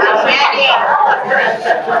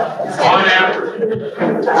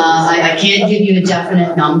 I can't give you a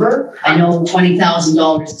definite number. I know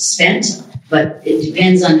 $20,000 is spent, but it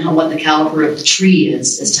depends on what the caliber of the tree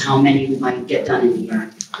is as to how many we might get done in a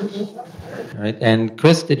year. All right. And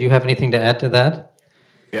Chris, did you have anything to add to that?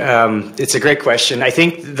 It's a great question. I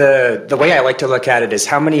think the way I like to look at it is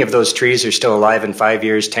how many of those trees are still alive in 5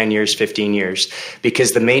 years, 10 years, 15 years?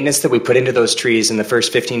 Because the maintenance that we put into those trees in the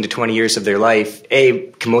first 15 to 20 years of their life,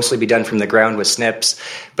 can mostly be done from the ground with snips,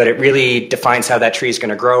 but it really defines how that tree is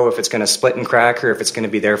going to grow, if it's going to split and crack, or if it's going to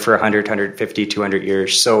be there for 100, 150, 200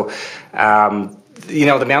 years. So, the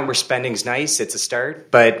amount we're spending is nice. It's a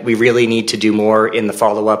start, but we really need to do more in the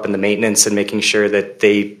follow-up and the maintenance and making sure that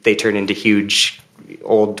they turn into huge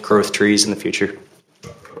old growth trees in the future.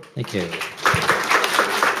 Thank you.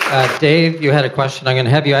 Dave, you had a question. I'm going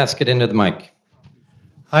to have you ask it into the mic.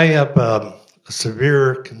 I have a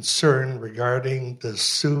severe concern regarding the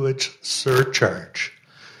sewage surcharge,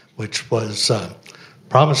 which was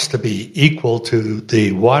promised to be equal to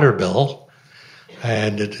the water bill,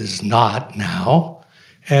 and it is not now.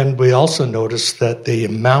 And we also noticed that the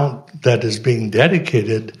amount that is being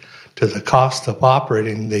dedicated to the cost of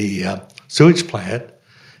operating the sewage plant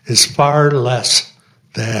is far less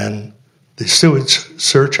than the sewage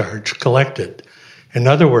surcharge collected. In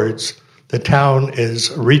other words, the town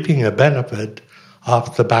is reaping a benefit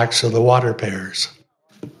off the backs of the water payers.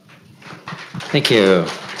 Thank you.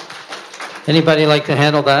 Anybody like to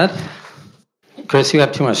handle that? Chris, you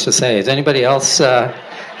have too much to say. Is anybody else? All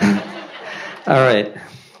right.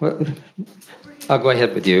 Well, I'll go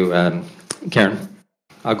ahead with you, Karen.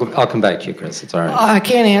 I'll come back to you, Chris. It's all right. I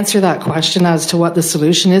can't answer that question as to what the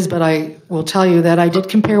solution is, but I will tell you that I did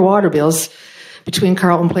compare water bills between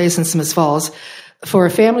Carleton Place and Smiths Falls. For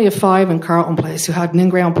a family of 5 in Carleton Place who had an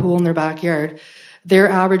in-ground pool in their backyard, their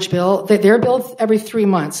average bill, they're billed every 3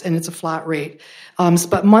 months, and it's a flat rate.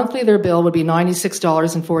 But monthly, their bill would be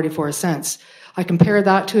 $96.44. I compared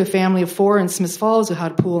that to a family of 4 in Smiths Falls who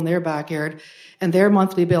had a pool in their backyard, and their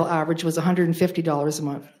monthly bill average was $150 a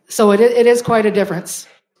month. So it is quite a difference.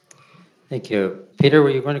 Thank you. Peter, were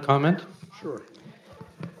you going to comment?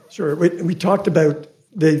 Sure. We talked about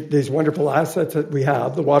these wonderful assets that we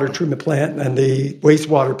have, the water treatment plant and the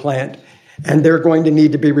wastewater plant, and they're going to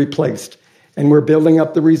need to be replaced. And we're building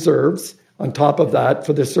up the reserves on top of that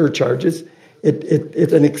for the surcharges.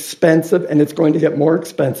 It's an expensive, and it's going to get more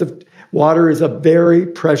expensive. Water is a very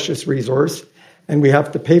precious resource, and we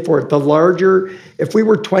have to pay for it. The larger, if we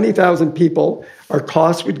were 20,000 people, our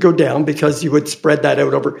costs would go down because you would spread that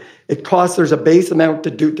out over. There's a base amount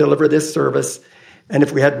to deliver this service, and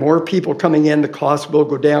if we had more people coming in, the cost will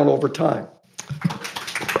go down over time.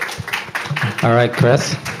 All right,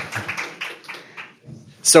 Chris.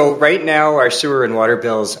 So right now, our sewer and water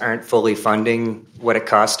bills aren't fully funding what it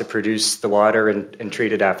costs to produce the water and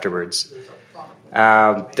treat it afterwards.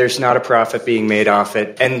 There's not a profit being made off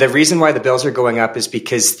it. And the reason why the bills are going up is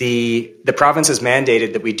because the province has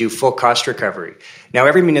mandated that we do full cost recovery. Now,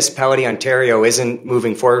 every municipality in Ontario isn't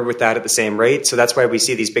moving forward with that at the same rate, so that's why we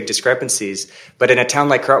see these big discrepancies. But in a town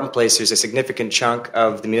like Carleton Place, there's a significant chunk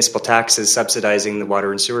of the municipal taxes subsidizing the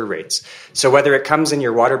water and sewer rates. So whether it comes in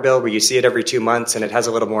your water bill where you see it every 2 months and it has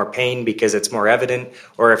a little more pain because it's more evident,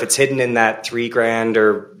 or if it's hidden in that $3,000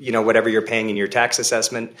 or whatever you're paying in your tax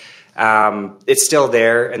assessment, it's still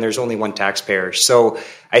there, and there's only one taxpayer. So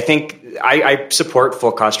I think I support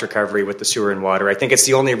full cost recovery with the sewer and water. I think it's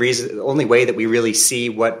the only way that we really see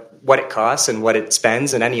what it costs and what it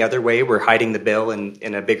spends. And any other way, we're hiding the bill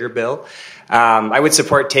in a bigger bill. I would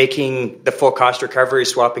support taking the full cost recovery,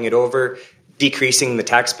 swapping it over, decreasing the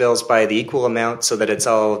tax bills by the equal amount so that it's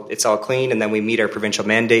all clean, and then we meet our provincial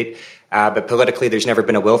mandate. But politically, there's never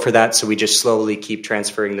been a will for that, so we just slowly keep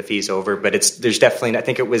transferring the fees over. But there's definitely, I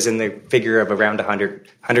think it was in the figure of around 100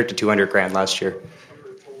 to 200 grand last year.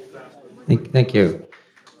 Thank you.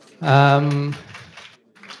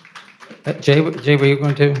 Jay, were you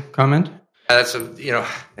going to comment? I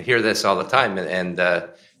hear this all the time, and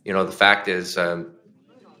the fact is,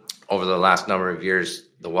 over the last number of years,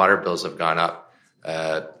 the water bills have gone up,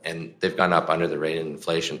 and they've gone up under the rate of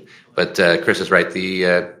inflation. But Chris is right.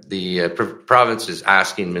 The province is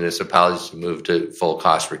asking municipalities to move to full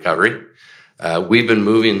cost recovery. We've been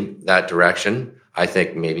moving that direction. I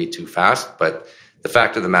think maybe too fast, but the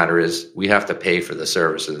fact of the matter is we have to pay for the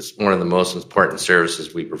services. One of the most important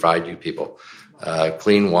services we provide you people.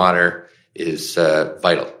 Clean water is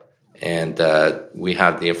vital, and we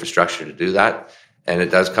have the infrastructure to do that, and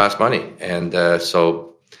it does cost money. And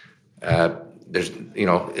so there's,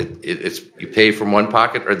 it's you pay from one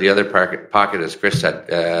pocket or the other pocket, as Chris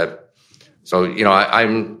said. So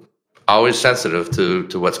I'm always sensitive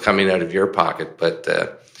to what's coming out of your pocket, but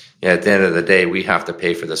at the end of the day, we have to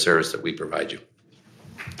pay for the service that we provide you.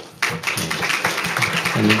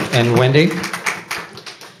 And Wendy?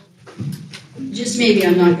 Just maybe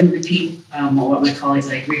I'm not going to repeat what my colleagues.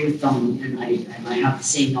 I agree with them, and I have the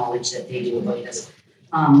same knowledge that they do about this.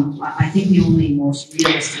 I think the only most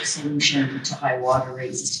realistic solution to high water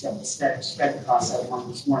rates is to be able to spread the costs out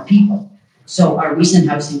amongst more people. So our recent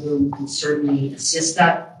housing boom can certainly assist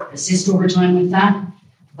over time with that.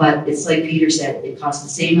 But it's like Peter said, it costs the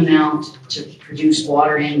same amount to produce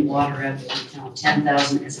water in, water out in a town of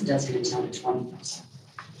 10,000 as it does in a town of 20,000.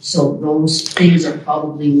 So those things are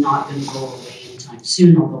probably not going to go away anytime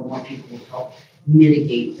soon, although more people will help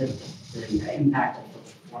mitigate the impact of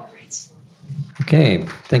the water rates. Okay,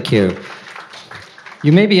 thank you.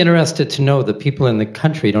 You may be interested to know that people in the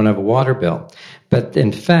country don't have a water bill. But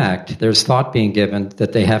in fact, there's thought being given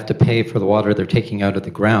that they have to pay for the water they're taking out of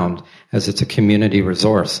the ground, as it's a community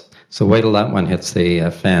resource. So wait till that one hits the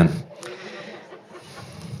fan.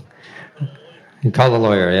 You call the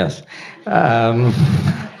lawyer, yes.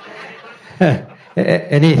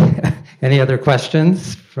 Any other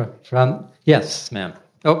questions from? Yes, ma'am.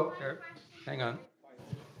 Oh, hang on.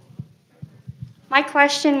 My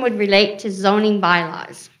question would relate to zoning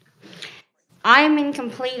bylaws. I am in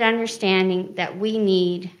complete understanding that we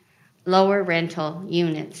need lower rental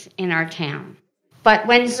units in our town. But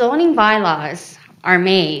when zoning bylaws are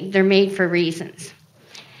made, they're made for reasons.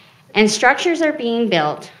 And structures are being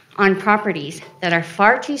built on properties that are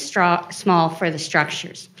far too small for the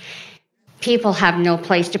structures. People have no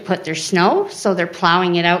place to put their snow, so they're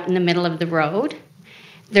plowing it out in the middle of the road.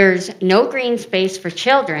 There's no green space for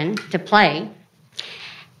children to play.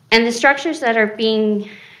 And the structures that are being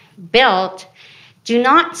built do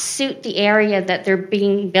not suit the area that they're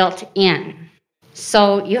being built in.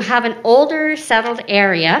 So you have an older settled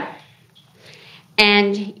area,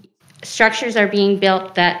 and structures are being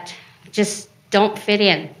built that just don't fit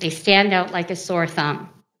in. They stand out like a sore thumb.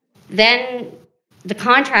 Then the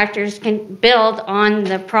contractors can build on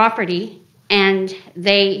the property, and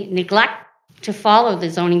they neglect to follow the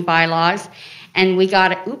zoning bylaws, and we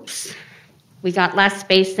got less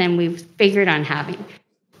space than we figured on having.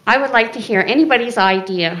 I would like to hear anybody's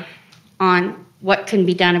idea on what can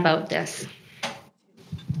be done about this.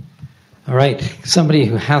 All right, somebody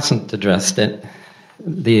who hasn't addressed it,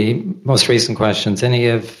 the most recent questions. Any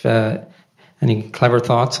clever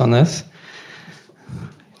thoughts on this?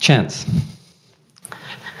 Chance.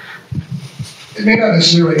 It may not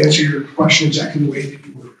necessarily answer your question exactly the way that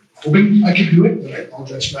you were hoping I could do it, but I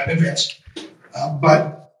apologize for that in advance.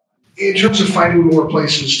 But in terms of finding more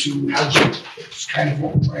places to house it, it's kind of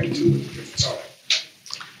what we're trying to do if it's all right.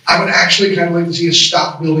 I would actually kind of like to see us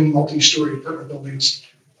stop building multi-story apartment buildings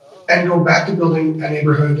and go back to building a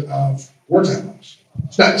neighborhood of wartime homes.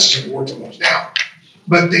 It's not necessarily wartime homes now,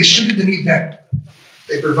 but they suited the need then.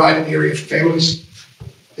 They provided an area for families.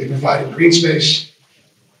 They provided green space.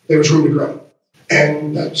 There was room to grow.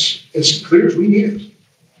 And that's as clear as we need it.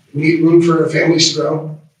 We need room for our families to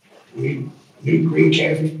grow. We need new green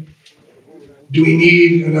canopy. Do we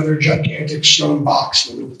need another gigantic stone box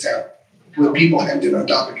in the middle of town with people hemmed in on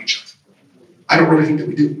top of each other? I don't really think that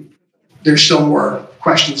we do. There's still more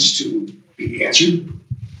questions to be answered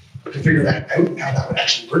to figure that out, how that would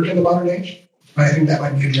actually work in the modern age. But I think that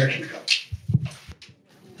might be a direction to go.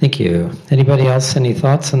 Thank you. Anybody else? Any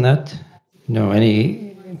thoughts on that? No.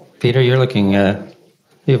 Peter, you're looking.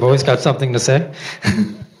 You've always got something to say.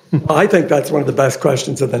 I think that's one of the best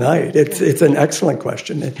questions of the night. It's an excellent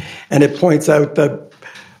question, and it points out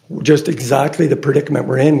just exactly the predicament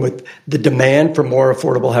we're in with the demand for more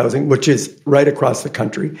affordable housing, which is right across the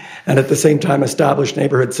country, and at the same time, established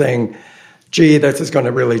neighborhoods saying, "Gee, this is going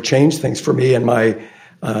to really change things for me and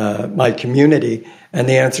my community." And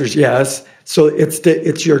the answer is yes. So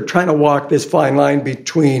it's you're trying to walk this fine line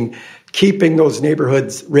between keeping those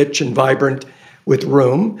neighborhoods rich and vibrant with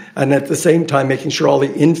room, and at the same time making sure all the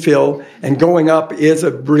infill and going up is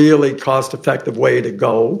a really cost-effective way to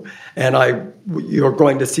go. And you're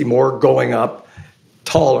going to see more going up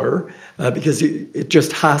taller because it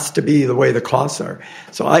just has to be the way the costs are.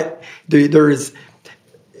 So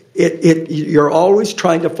you're always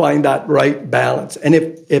trying to find that right balance. And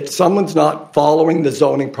if someone's not following the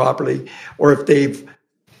zoning properly, or if they've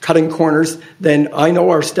cutting corners, then I know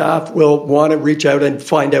our staff will want to reach out and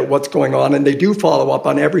find out what's going on, and they do follow up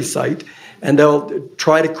on every site, and they'll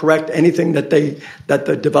try to correct anything that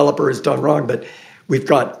the developer has done wrong. But we've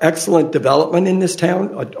got excellent development in this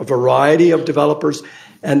town, a variety of developers,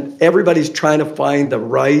 and everybody's trying to find the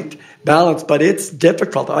right balance, but it's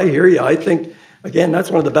difficult. I hear you. I think, again, that's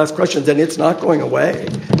one of the best questions, and it's not going away.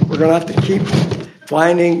 We're going to have to keep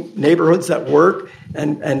finding neighborhoods that work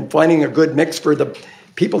and finding a good mix for the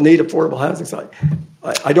people need affordable housing. So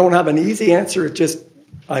I don't have an easy answer. It's just,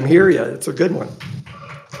 I'm here. Yeah, it's a good one.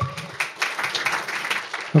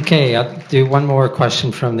 Okay, I'll do one more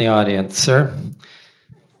question from the audience. Sir?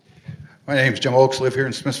 My name's Jim Oakes, live here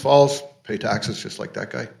in Smiths Falls, pay taxes just like that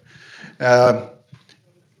guy.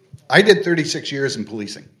 I did 36 years in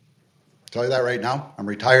policing. I'll tell you that right now. I'm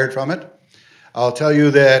retired from it. I'll tell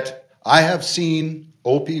you that I have seen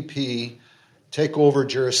OPP take over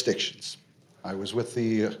jurisdictions. I was with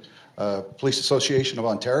the Police Association of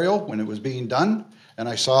Ontario when it was being done, and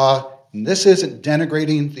I saw, and this isn't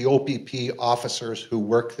denigrating the OPP officers who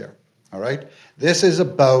work there, all right? This is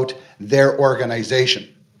about their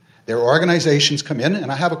organization. Their organizations come in,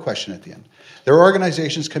 and I have a question at the end. Their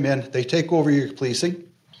organizations come in, they take over your policing.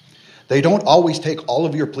 They don't always take all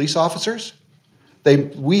of your police officers. They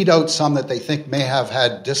weed out some that they think may have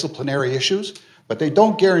had disciplinary issues, but they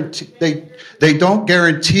don't guarantee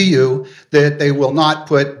you that they will not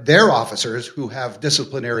put their officers who have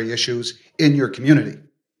disciplinary issues in your community.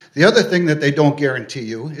 The other thing that they don't guarantee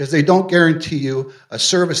you is they don't guarantee you a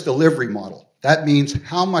service delivery model. That means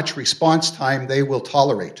how much response time they will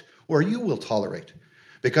tolerate, or you will tolerate,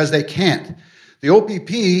 because they can't. The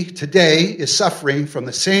OPP today is suffering from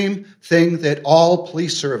the same thing that all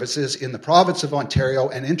police services in the province of Ontario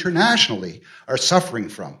and internationally are suffering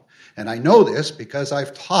from. And I know this because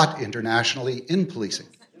I've taught internationally in policing.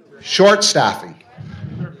 Short staffing.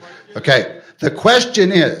 Okay, the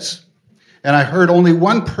question is, and I heard only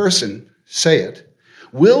one person say it,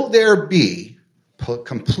 will there be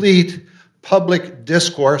complete public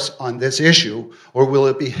discourse on this issue, or will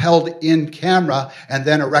it be held in camera and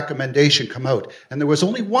then a recommendation come out? And there was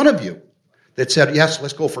only one of you that said, yes,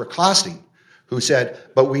 let's go for costing, who said,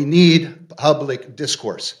 but we need public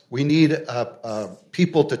discourse. We need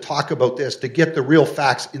people to talk about this to get the real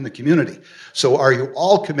facts in the community. So are you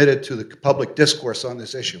all committed to the public discourse on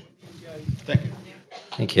this issue? Thank you.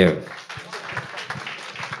 Thank you.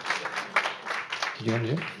 Did you want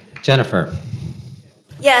to do? Jennifer.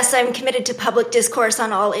 Yes, I'm committed to public discourse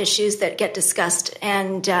on all issues that get discussed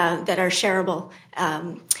and that are shareable.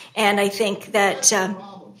 And I think that...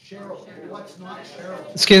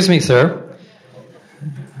 Excuse me, sir.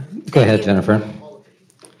 Go ahead, Jennifer.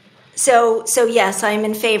 So yes, I'm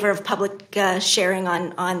in favor of public sharing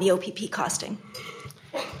on the OPP costing.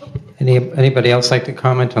 Anybody else like to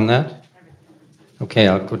comment on that? Okay,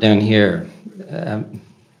 I'll go down here.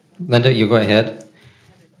 Linda, you go ahead.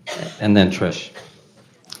 And then Trish.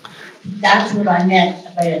 That's what I meant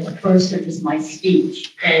by the first of my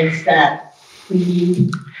speech, is that we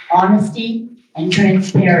need honesty and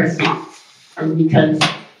transparency, because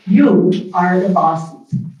you are the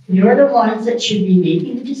bosses. You're the ones that should be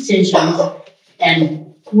making the decisions,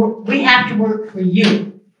 and we have to work for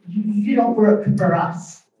you. You don't work for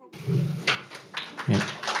us. Yeah.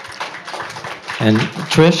 And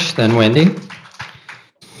Trish, then Wendy.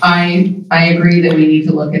 I agree that we need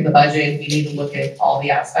to look at the budget, we need to look at all the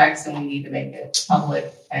aspects, and we need to make it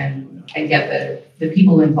public and get the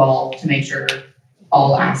people involved to make sure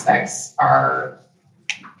all aspects are,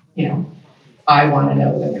 I want to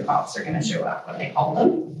know that the cops are going to show up when I call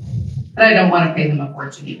them, but I don't want to pay them a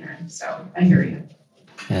fortune either, so I hear you.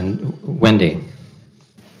 And Wendy.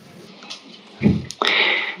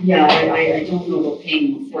 Yeah, I don't know about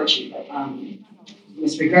paying them a fortune, but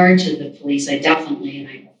with regard to the police, I definitely, and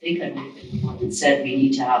I think I might have been the one that said we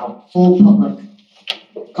need to have a full public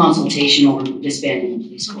consultation on disbanding the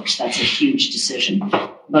police force. That's a huge decision.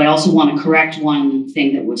 But I also want to correct one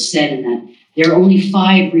thing that was said, in that there are only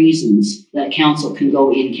 5 reasons that council can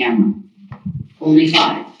go in camera. Only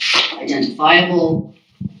 5. Identifiable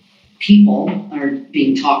people are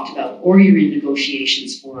being talked about, or you're in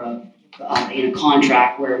negotiations for in a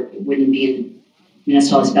contract where it wouldn't be in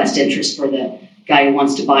municipality's best interest for the guy who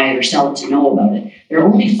wants to buy it or sell it to know about it. There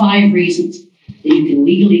are only 5 reasons that you can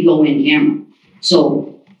legally go in camera.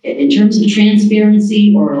 So in terms of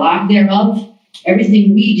transparency or lack thereof,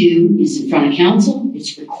 everything we do is in front of council,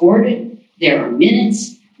 it's recorded, there are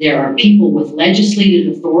minutes, there are people with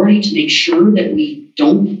legislative authority to make sure that we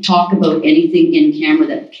don't talk about anything in camera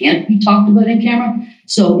that can't be talked about in camera.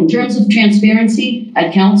 So in terms of transparency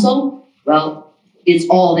at council, well, it's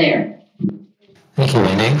all there. Thank you,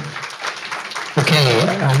 Wendy. Okay,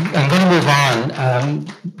 I'm going to move on.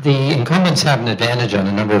 The incumbents have an advantage on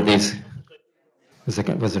a number of these. Was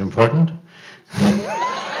it important?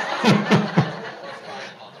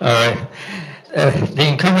 All right. The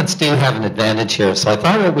incumbents do have an advantage here, so I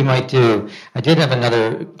thought what we might do, I did have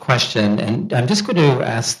another question, and I'm just going to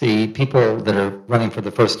ask the people that are running for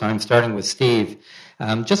the first time, starting with Steve,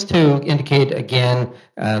 just to indicate again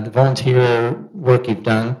the volunteer work you've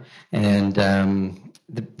done and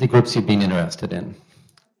the groups you've been interested in.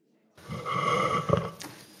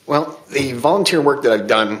 Well, the volunteer work that I've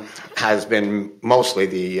done has been mostly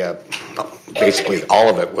basically all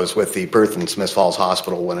of it was with the Perth and Smith Falls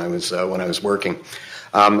Hospital when I was working.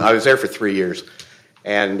 I was there for 3 years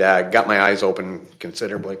and got my eyes open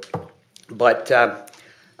considerably. But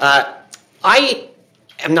I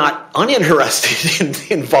am not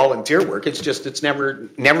uninterested in volunteer work. It's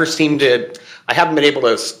never seemed to. I haven't been able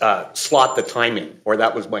to slot the time in, or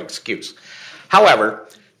that was my excuse. However,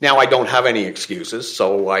 now I don't have any excuses,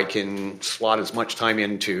 so I can slot as much time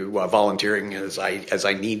into volunteering as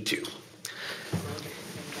I need to.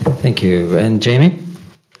 Thank you. And Jamie?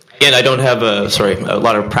 Again, I don't have a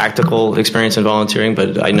lot of practical experience in volunteering,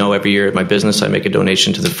 but I know every year at my business I make a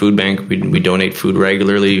donation to the food bank. We donate food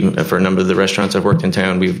regularly for a number of the restaurants I've worked in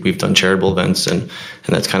town. We've done charitable events, and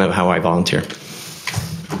that's kind of how I volunteer.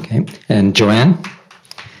 Okay. And Joanne?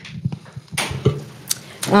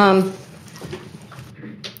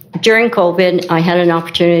 During COVID, I had an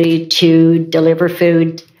opportunity to deliver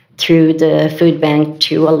food through the food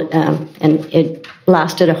bank and it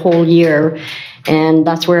lasted a whole year. And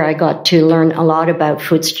that's where I got to learn a lot about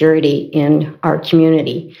food security in our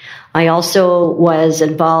community. I also was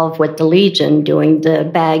involved with the Legion doing the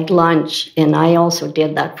bagged lunch, and I also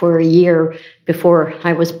did that for a year before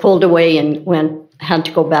I was pulled away and had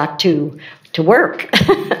to go back to work.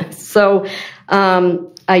 So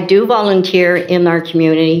I do volunteer in our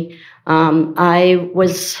community. I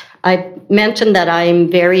mentioned that I'm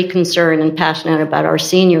very concerned and passionate about our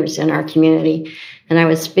seniors in our community. And I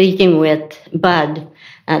was speaking with Bud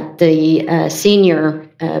at the senior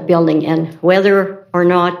building, and whether or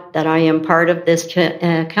not that I am part of this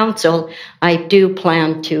council, I do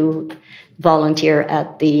plan to volunteer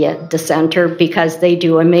at the center because they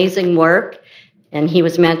do amazing work. And he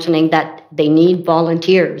was mentioning that they need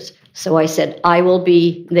volunteers. So I said, I will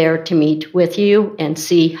be there to meet with you and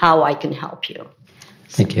see how I can help you.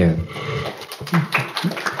 Thank you.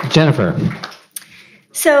 Jennifer.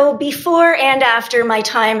 So before and after my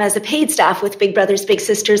time as a paid staff with Big Brothers Big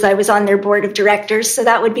Sisters, I was on their board of directors, so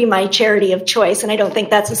that would be my charity of choice, and I don't think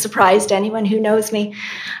that's a surprise to anyone who knows me.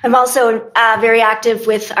 I'm also very active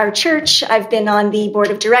with our church. I've been on the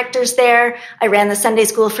board of directors there. I ran the Sunday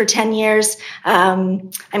school for 10 years.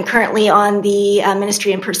 I'm currently on the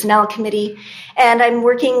Ministry and Personnel Committee, and I'm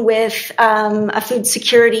working with a food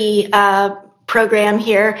security program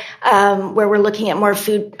here where we're looking at more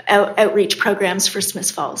food outreach programs for Smith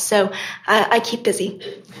Falls. So I keep busy.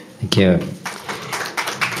 Thank you.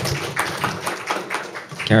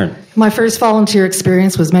 Karen. My first volunteer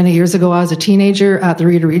experience was many years ago. I was a teenager at the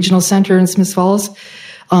Reader Regional Center in Smith Falls.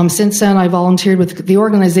 Since then, I volunteered with the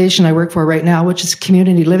organization I work for right now, which is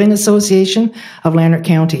Community Living Association of Lanark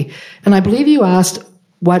County. And I believe you asked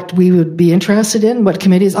what we would be interested in, what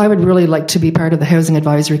committees. I would really like to be part of the Housing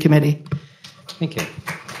Advisory Committee. Thank you.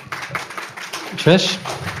 Trish?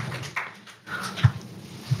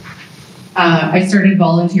 I started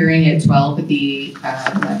volunteering at 12 at the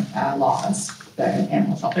LAWS, the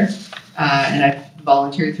animal shelter. And I've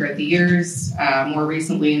volunteered throughout the years. More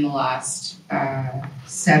recently, in the last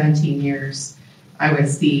 17 years, I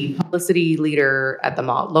was the publicity leader at the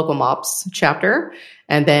local MOPS chapter,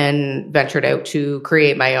 and then ventured out to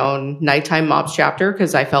create my own nighttime MOPS chapter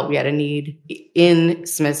because I felt we had a need in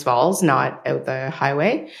Smith Falls, not out the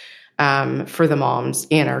highway, for the moms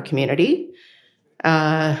in our community.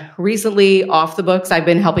 Recently, off the books, I've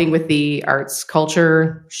been helping with the arts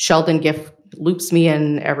culture. Sheldon Gift loops me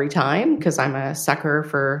in every time because I'm a sucker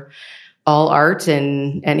for all art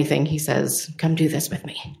and anything he says, come do this with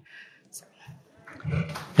me.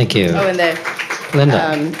 Thank you. Oh, and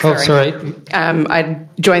Linda. Sorry. I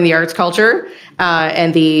joined the arts culture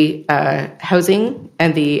and the housing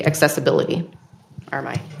and the accessibility are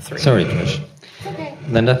my three. Sorry, Trish. Okay.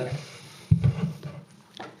 Linda?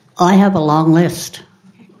 I have a long list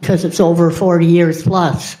because it's over 40 years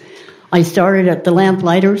plus. I started at the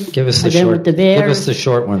Lamplighters. Give us the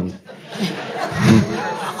short one.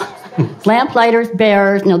 Lamplighters,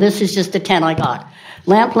 Bears. No, this is just the 10 I got.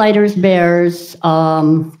 Lamplighters, Bears.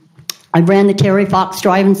 I ran the Terry Fox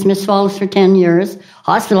Drive in Smith Falls for 10 years.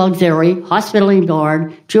 Hospital Auxiliary, Hospital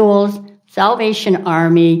Guard, Jules, Salvation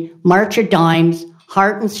Army, March of Dimes,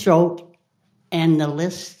 Heart and Stroke, and the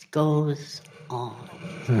list goes on.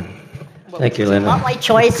 Thank you, Linda. My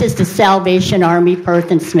choice is the Salvation Army, Perth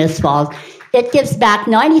and Smith Falls. It gives back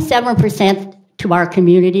 97% to our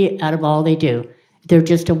community out of all they do. They're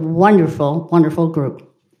just a wonderful, wonderful group.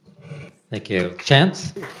 Thank you.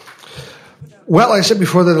 Chance? Well, I said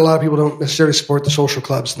before that a lot of people don't necessarily support the social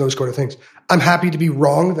clubs and those sort of things. I'm happy to be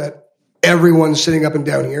wrong that everyone sitting up and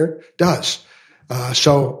down here does.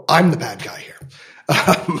 So I'm the bad guy here.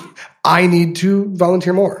 I need to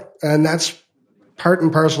volunteer more. And that's part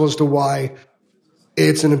and parcel as to why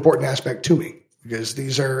it's an important aspect to me, because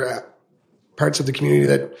these are parts of the community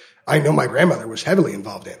that I know my grandmother was heavily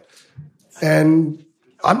involved in. And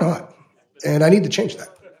I'm not. And I need to change that.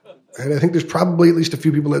 And I think there's probably at least a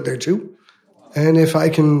few people out there too. And if I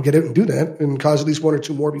can get out and do that and cause at least one or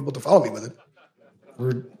two more people to follow me with it,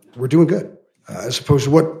 we're doing good. As opposed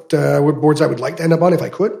to what boards I would like to end up on if I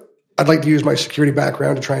could. I'd like to use my security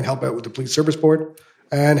background to try and help out with the Police Service Board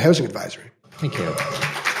and Housing Advisory. Thank you.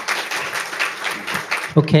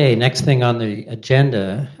 Okay, next thing on the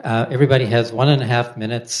agenda, everybody has 1.5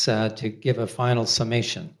 minutes to give a final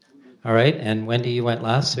summation. All right, and Wendy, you went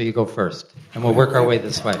last, so you go first. And we'll work our way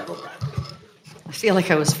this way. I feel like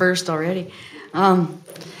I was first already.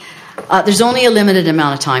 There's only a limited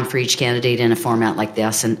amount of time for each candidate in a format like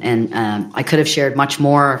this, and I could have shared much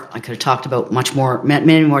more. I could have talked about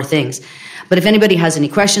many more things. But if anybody has any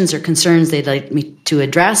questions or concerns they'd like me to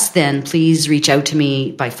address, then please reach out to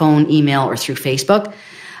me by phone, email, or through Facebook.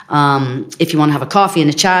 If you want to have a coffee and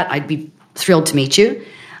a chat, I'd be thrilled to meet you.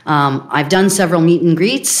 I've done several meet and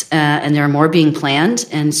greets, and there are more being planned.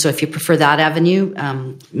 And so if you prefer that avenue,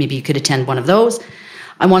 maybe you could attend one of those.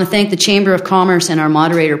 I want to thank the Chamber of Commerce and our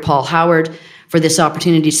moderator, Paul Howard, for this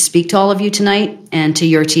opportunity to speak to all of you tonight, and to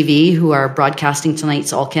your TV, who are broadcasting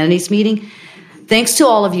tonight's All Candidates meeting. Thanks to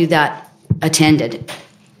all of you that attended,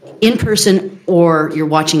 in person or you're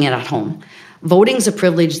watching it at home. Voting is a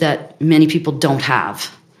privilege that many people don't have.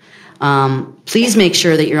 Please make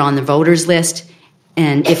sure that you're on the voters list.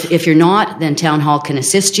 And if you're not, then Town Hall can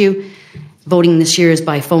assist you. Voting this year is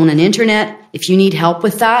by phone and internet. If you need help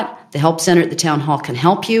with that, the Help Center at the Town Hall can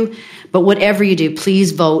help you. But whatever you do,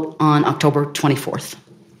 please vote on October 24th.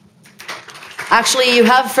 Actually, you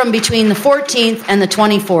have from between the 14th and the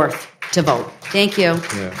 24th to vote. Thank you.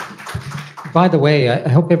 Yeah. By the way, I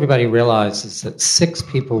hope everybody realizes that 6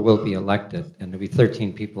 people will be elected, and there'll be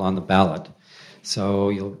 13 people on the ballot. So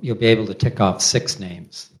you'll be able to tick off 6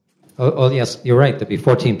 names. Oh, yes, you're right. There'll be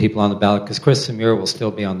 14 people on the ballot because Chris Samir will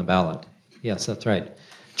still be on the ballot. Yes, that's right.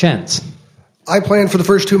 Chance. I planned for the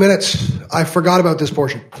first 2 minutes. I forgot about this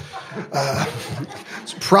portion.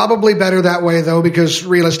 It's probably better that way, though, because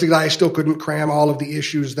realistically, I still couldn't cram all of the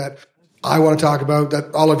issues that I want to talk about,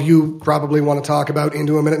 that all of you probably want to talk about,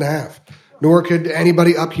 into 1.5 minutes. Nor could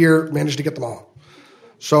anybody up here manage to get them all.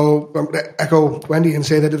 So I'm going to echo Wendy and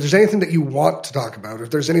say that if there's anything that you want to talk about, if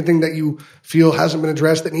there's anything that you feel hasn't been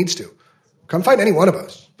addressed that needs to, come find any one of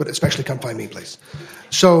us, but especially come find me, please.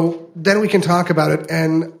 So then we can talk about it,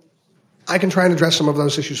 and I can try and address some of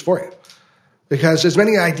those issues for you. Because as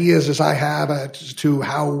many ideas as I have as to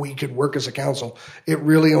how we could work as a council, it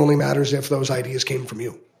really only matters if those ideas came from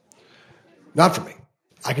you. Not from me.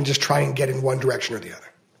 I can just try and get in one direction or the other.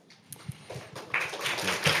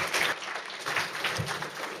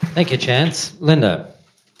 Thank you, Chance. Linda.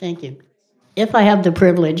 Thank you. If I have the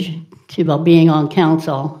privilege of being on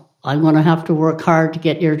council, I'm going to have to work hard to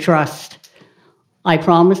get your trust. I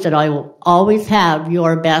promise that I will always have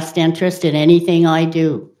your best interest in anything I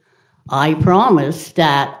do. I promise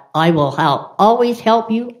that I will always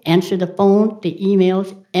help you, answer the phone, the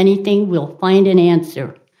emails, anything, we'll find an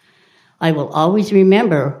answer. I will always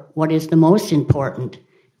remember what is the most important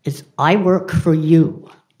is I work for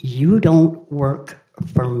you. You don't work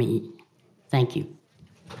for me. Thank you.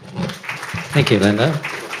 Thank you, Linda.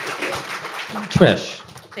 Trish.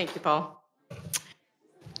 Thank you, Paul.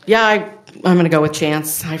 Yeah, I'm going to go with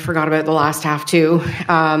Chance. I forgot about the last half, too.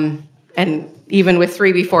 And even with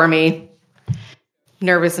 3 before me,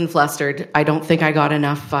 nervous and flustered. I don't think I got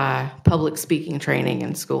enough public speaking training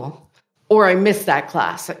in school. Or I missed that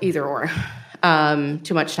class, either or.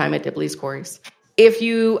 Too much time at Dibley's Quarries. If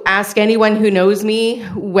you ask anyone who knows me,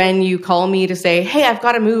 when you call me to say, hey, I've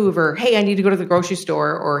got to move, or hey, I need to go to the grocery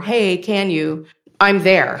store, or hey, can you? I'm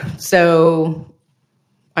there. So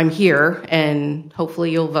I'm here, and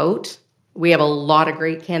hopefully you'll vote. We have a lot of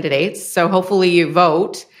great candidates, so hopefully you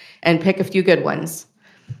vote and pick a few good ones.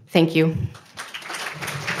 Thank you.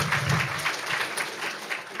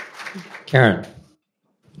 Karen.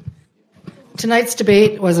 Tonight's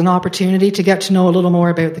debate was an opportunity to get to know a little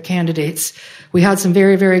more about the candidates. We had some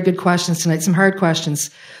very, very good questions tonight, some hard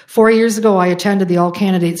questions. 4 years ago, I attended the All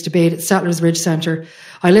Candidates debate at Settlers Ridge Centre.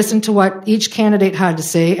 I listened to what each candidate had to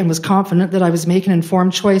say and was confident that I was making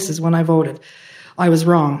informed choices when I voted. I was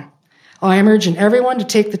wrong. I am urging everyone to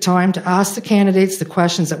take the time to ask the candidates the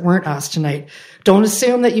questions that weren't asked tonight. Don't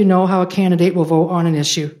assume that you know how a candidate will vote on an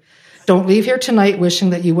issue. Don't leave here tonight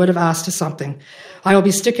wishing that you would have asked us something. I will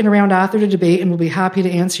be sticking around after the debate and will be happy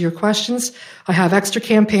to answer your questions. I have extra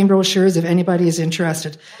campaign brochures if anybody is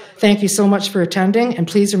interested. Thank you so much for attending, and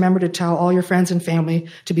please remember to tell all your friends and family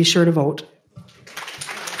to be sure to vote.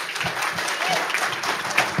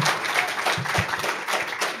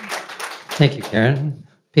 Thank you, Karen.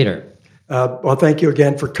 Peter. Well, thank you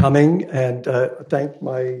again for coming, and thank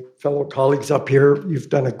my fellow colleagues up here. You've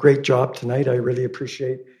done a great job tonight. I really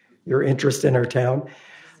appreciate your interest in our town.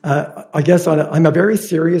 I guess I'm a very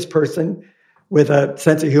serious person with a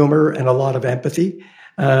sense of humor and a lot of empathy,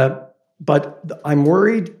 but I'm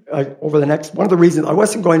worried over the next, one of the reasons I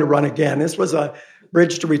wasn't going to run again. This was a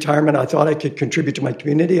bridge to retirement. I thought I could contribute to my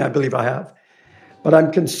community. I believe I have. But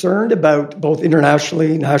I'm concerned about both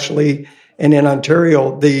internationally, nationally, and in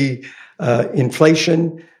Ontario, the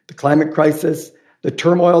inflation, the climate crisis, the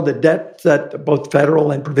turmoil, the debt that both federal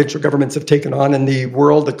and provincial governments have taken on, and the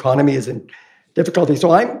world economy is in difficulty. So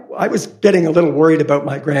I was getting a little worried about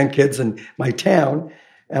my grandkids and my town,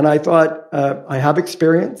 and I thought, I have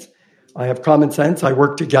experience, I have common sense, I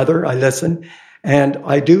work together, I listen, and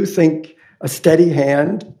I do think a steady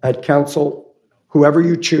hand at council, whoever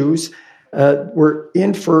you choose, we're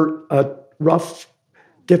in for a rough,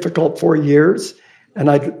 difficult 4 years, and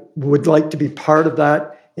I would like to be part of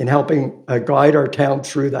that in helping guide our town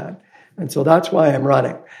through that. And so that's why I'm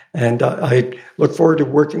running. And I look forward to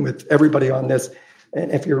working with everybody on this.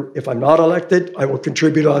 And if I'm not elected, I will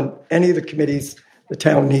contribute on any of the committees the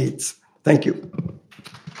town needs. Thank you.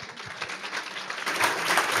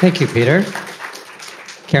 Thank you, Peter.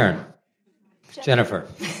 Karen. Jennifer.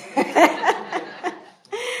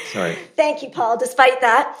 Sorry. Thank you, Paul, despite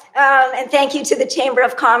that. And thank you to the Chamber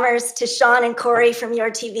of Commerce, to Sean and Corey from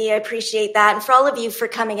Your TV. I appreciate that. And for all of you for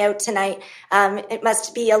coming out tonight. It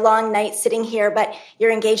must be a long night sitting here, but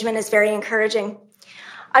your engagement is very encouraging.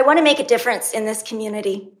 I want to make a difference in this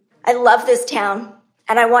community. I love this town,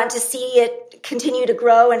 and I want to see it continue to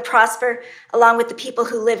grow and prosper along with the people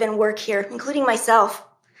who live and work here, including myself.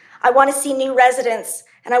 I want to see new residents,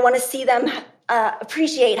 and I want to see them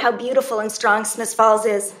appreciate how beautiful and strong Smiths Falls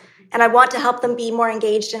is, and I want to help them be more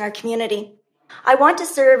engaged in our community. I want to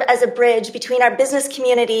serve as a bridge between our business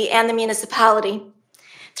community and the municipality.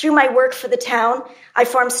 Through my work for the town, I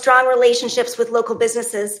form strong relationships with local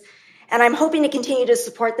businesses, and I'm hoping to continue to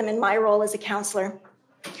support them in my role as a councillor.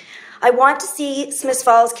 I want to see Smiths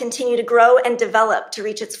Falls continue to grow and develop to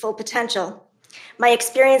reach its full potential. My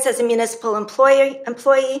experience as a municipal employee,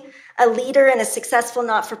 a leader in a successful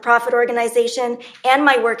not-for-profit organization, and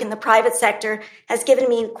my work in the private sector has given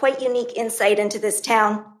me quite unique insight into this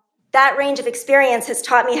town. That range of experience has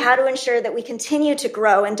taught me how to ensure that we continue to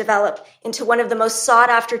grow and develop into one of the most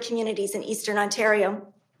sought-after communities in Eastern Ontario.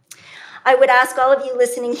 I would ask all of you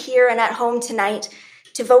listening here and at home tonight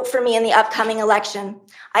to vote for me in the upcoming election.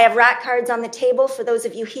 I have rat cards on the table for those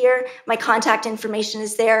of you here. My contact information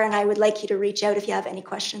is there, and I would like you to reach out if you have any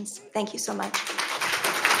questions. Thank you so much.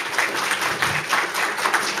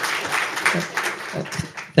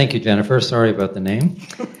 Thank you, Jennifer. Sorry about the name.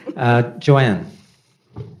 Joanne.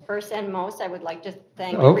 First and most, I would like to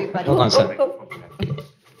thank everybody. Hold on a second.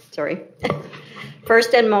 Sorry.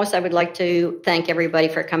 First and most, I would like to thank everybody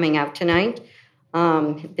for coming out tonight.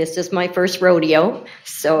 This is my first rodeo,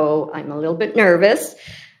 so I'm a little bit nervous,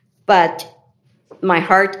 but my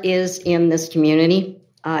heart is in this community.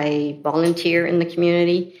 I volunteer in the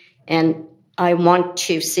community, and I want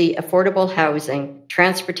to see affordable housing,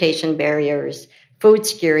 transportation barriers, food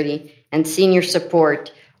security, and senior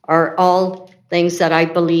support are all things that I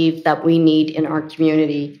believe that we need in our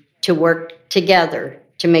community to work together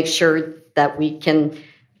to make sure that we can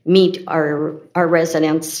meet our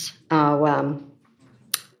residents. I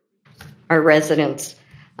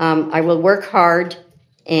will work hard,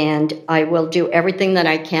 and I will do everything that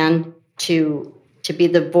I can to be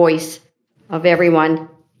the voice of everyone.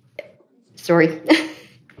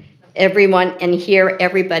 Everyone, and hear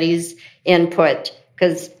everybody's input,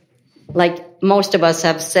 because like most of us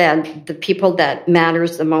have said, the people that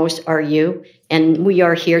matters the most are you, and we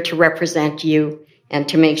are here to represent you and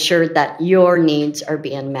to make sure that your needs are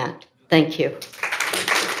being met. Thank you.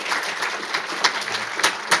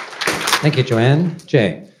 Thank you, Joanne.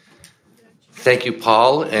 Jay. Thank you,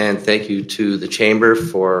 Paul, and thank you to the Chamber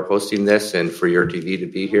for hosting this and for Your TV to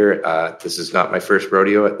be here. This is not my first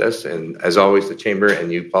rodeo at this, and as always, the Chamber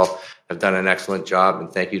and you, Paul, have done an excellent job,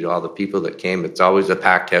 and thank you to all the people that came. It's always a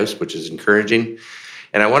packed house, which is encouraging.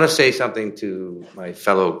 And I want to say something to my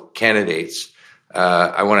fellow candidates.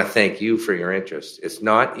 I want to thank you for your interest. It's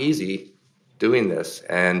not easy doing this,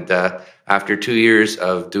 and after 2 years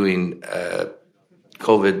of doing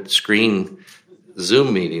COVID screen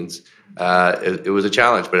Zoom meetings, it was a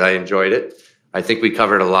challenge, but I enjoyed it. I think we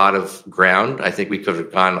covered a lot of ground. I think we could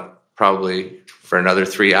have gone probably for another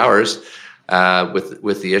 3 hours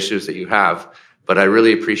with the issues that you have. But I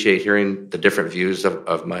really appreciate hearing the different views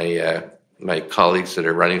of my my colleagues that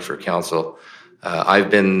are running for council. I've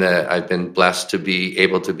been blessed to be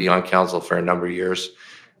able to be on council for a number of years,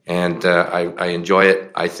 and I enjoy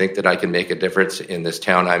it. I think that I can make a difference in this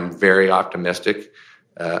town. I'm very optimistic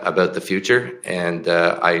about the future, and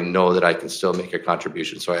I know that I can still make a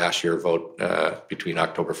contribution. So I ask your vote between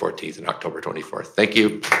October 14th and October 24th. Thank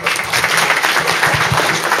you.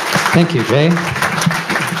 Thank you, Jay.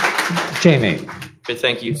 Jamie. Okay,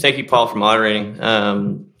 thank you. Thank you, Paul, for moderating.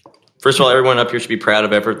 First of all, everyone up here should be proud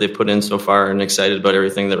of effort they've put in so far and excited about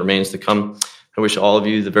everything that remains to come. I wish all of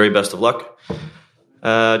you the very best of luck. Just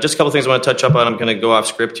a couple of things I want to touch up on. I'm going to go off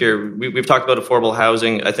script here. We've talked about affordable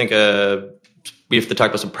housing. I think we have to talk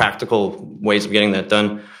about some practical ways of getting that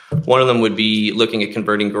done. One of them would be looking at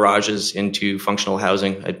converting garages into functional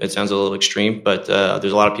housing. It sounds a little extreme, but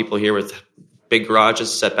there's a lot of people here with big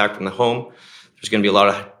garages set back from the home. There's going to be a lot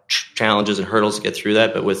of challenges and hurdles to get through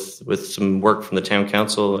that, but with some work from the town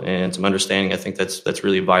council and some understanding, I think that's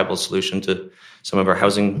really a viable solution to some of our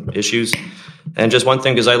housing issues. And just one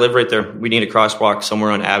thing, because I live right there, we need a crosswalk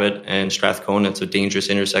somewhere on Abbott and Strathcona. It's a dangerous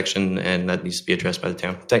intersection, and that needs to be addressed by the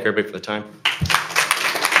town. Thank everybody for the time.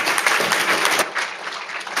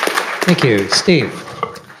 Thank you. Steve.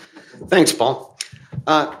 Thanks, Paul.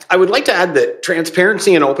 I would like to add that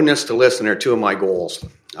transparency and openness to listen are two of my goals.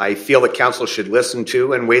 I feel that council should listen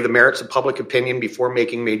to and weigh the merits of public opinion before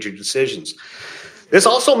making major decisions. This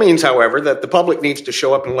also means, however, that the public needs to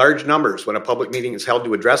show up in large numbers when a public meeting is held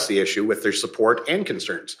to address the issue with their support and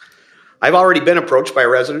concerns. I've already been approached by a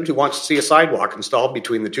resident who wants to see a sidewalk installed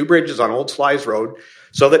between the two bridges on Old Slies Road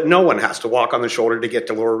so that no one has to walk on the shoulder to get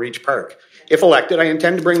to Lower Reach Park. If elected, I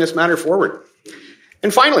intend to bring this matter forward.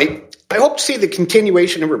 And finally, I hope to see the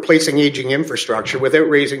continuation of replacing aging infrastructure without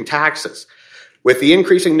raising taxes. With the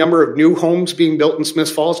increasing number of new homes being built in Smiths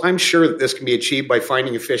Falls, I'm sure that this can be achieved by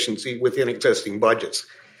finding efficiency within existing budgets.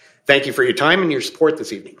 Thank you for your time and your support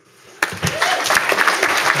this evening.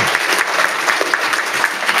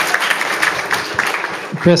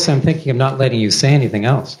 Chris, I'm thinking of not letting you say anything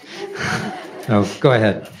else. Oh, go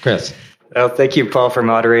ahead, Chris. Well, thank you, Paul, for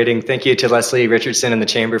moderating. Thank you to Leslie Richardson and the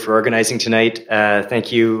Chamber for organizing tonight.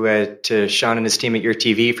 Thank you to Sean and his team at Your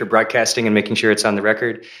TV for broadcasting and making sure it's on the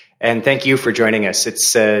record. And thank you for joining us.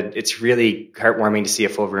 It's really heartwarming to see a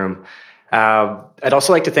full room. I'd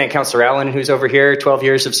also like to thank Councillor Allen, who's over here, 12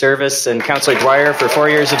 years of service, and Councillor Dwyer for 4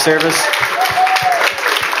 years of service.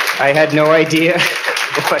 I had no idea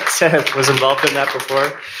what was involved in that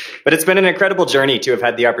before. But it's been an incredible journey to have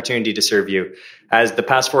had the opportunity to serve you. As the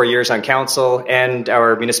past 4 years on council and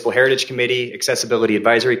our Municipal Heritage Committee, Accessibility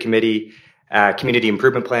Advisory Committee, Community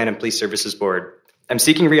Improvement Plan, and Police Services Board. I'm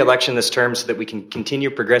seeking re-election this term so that we can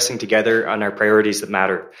continue progressing together on our priorities that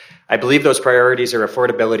matter. I believe those priorities are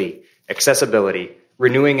affordability, accessibility,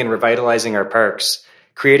 renewing and revitalizing our parks,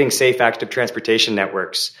 creating safe, active transportation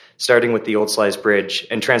networks, starting with the Old Slies Bridge,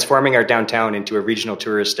 and transforming our downtown into a regional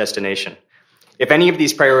tourist destination. If any of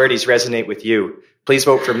these priorities resonate with you, please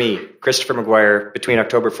vote for me, Christopher McGuire, between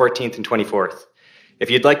October 14th and 24th. If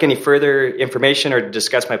you'd like any further information or to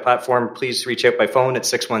discuss my platform, please reach out by phone at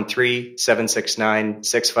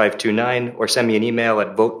 613-769-6529 or send me an email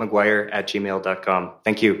at votemcguire@gmail.com.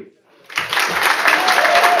 Thank you.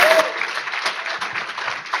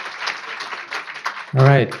 All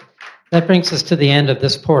right. That brings us to the end of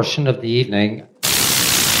this portion of the evening.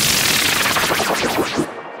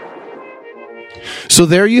 So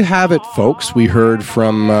there you have it, folks. We heard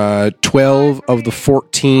from 12 of the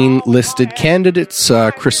 14 listed candidates.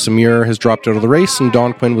 Chris Samir has dropped out of the race, and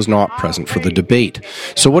Don Quinn was not present for the debate.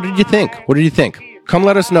 So what did you think? What did you think? Come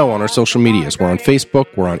let us know on our social medias. We're on Facebook.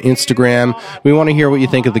 We're on Instagram. We want to hear what you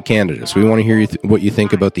think of the candidates. We want to hear what you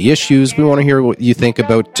think about the issues. We want to hear what you think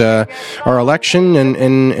about our election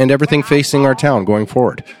and everything facing our town going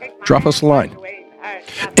forward. Drop us a line.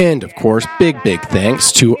 And, of course, big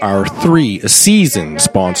thanks to our 3 seasoned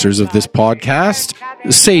sponsors of this podcast,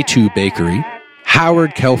 Say2 Bakery,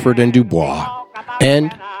 Howard Kelford and Dubois,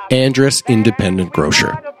 and Andrus Independent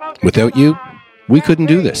Grocer. Without you, we couldn't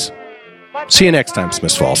do this. See you next time,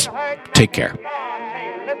 Smiths Falls. Take care.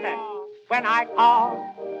 When I call,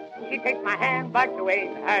 she takes my hand, but you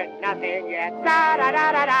ain't heard nothing yet.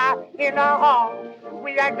 Da-da-da-da-da, in the hall.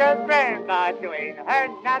 We are just friends, but you ain't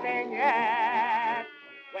heard nothing yet.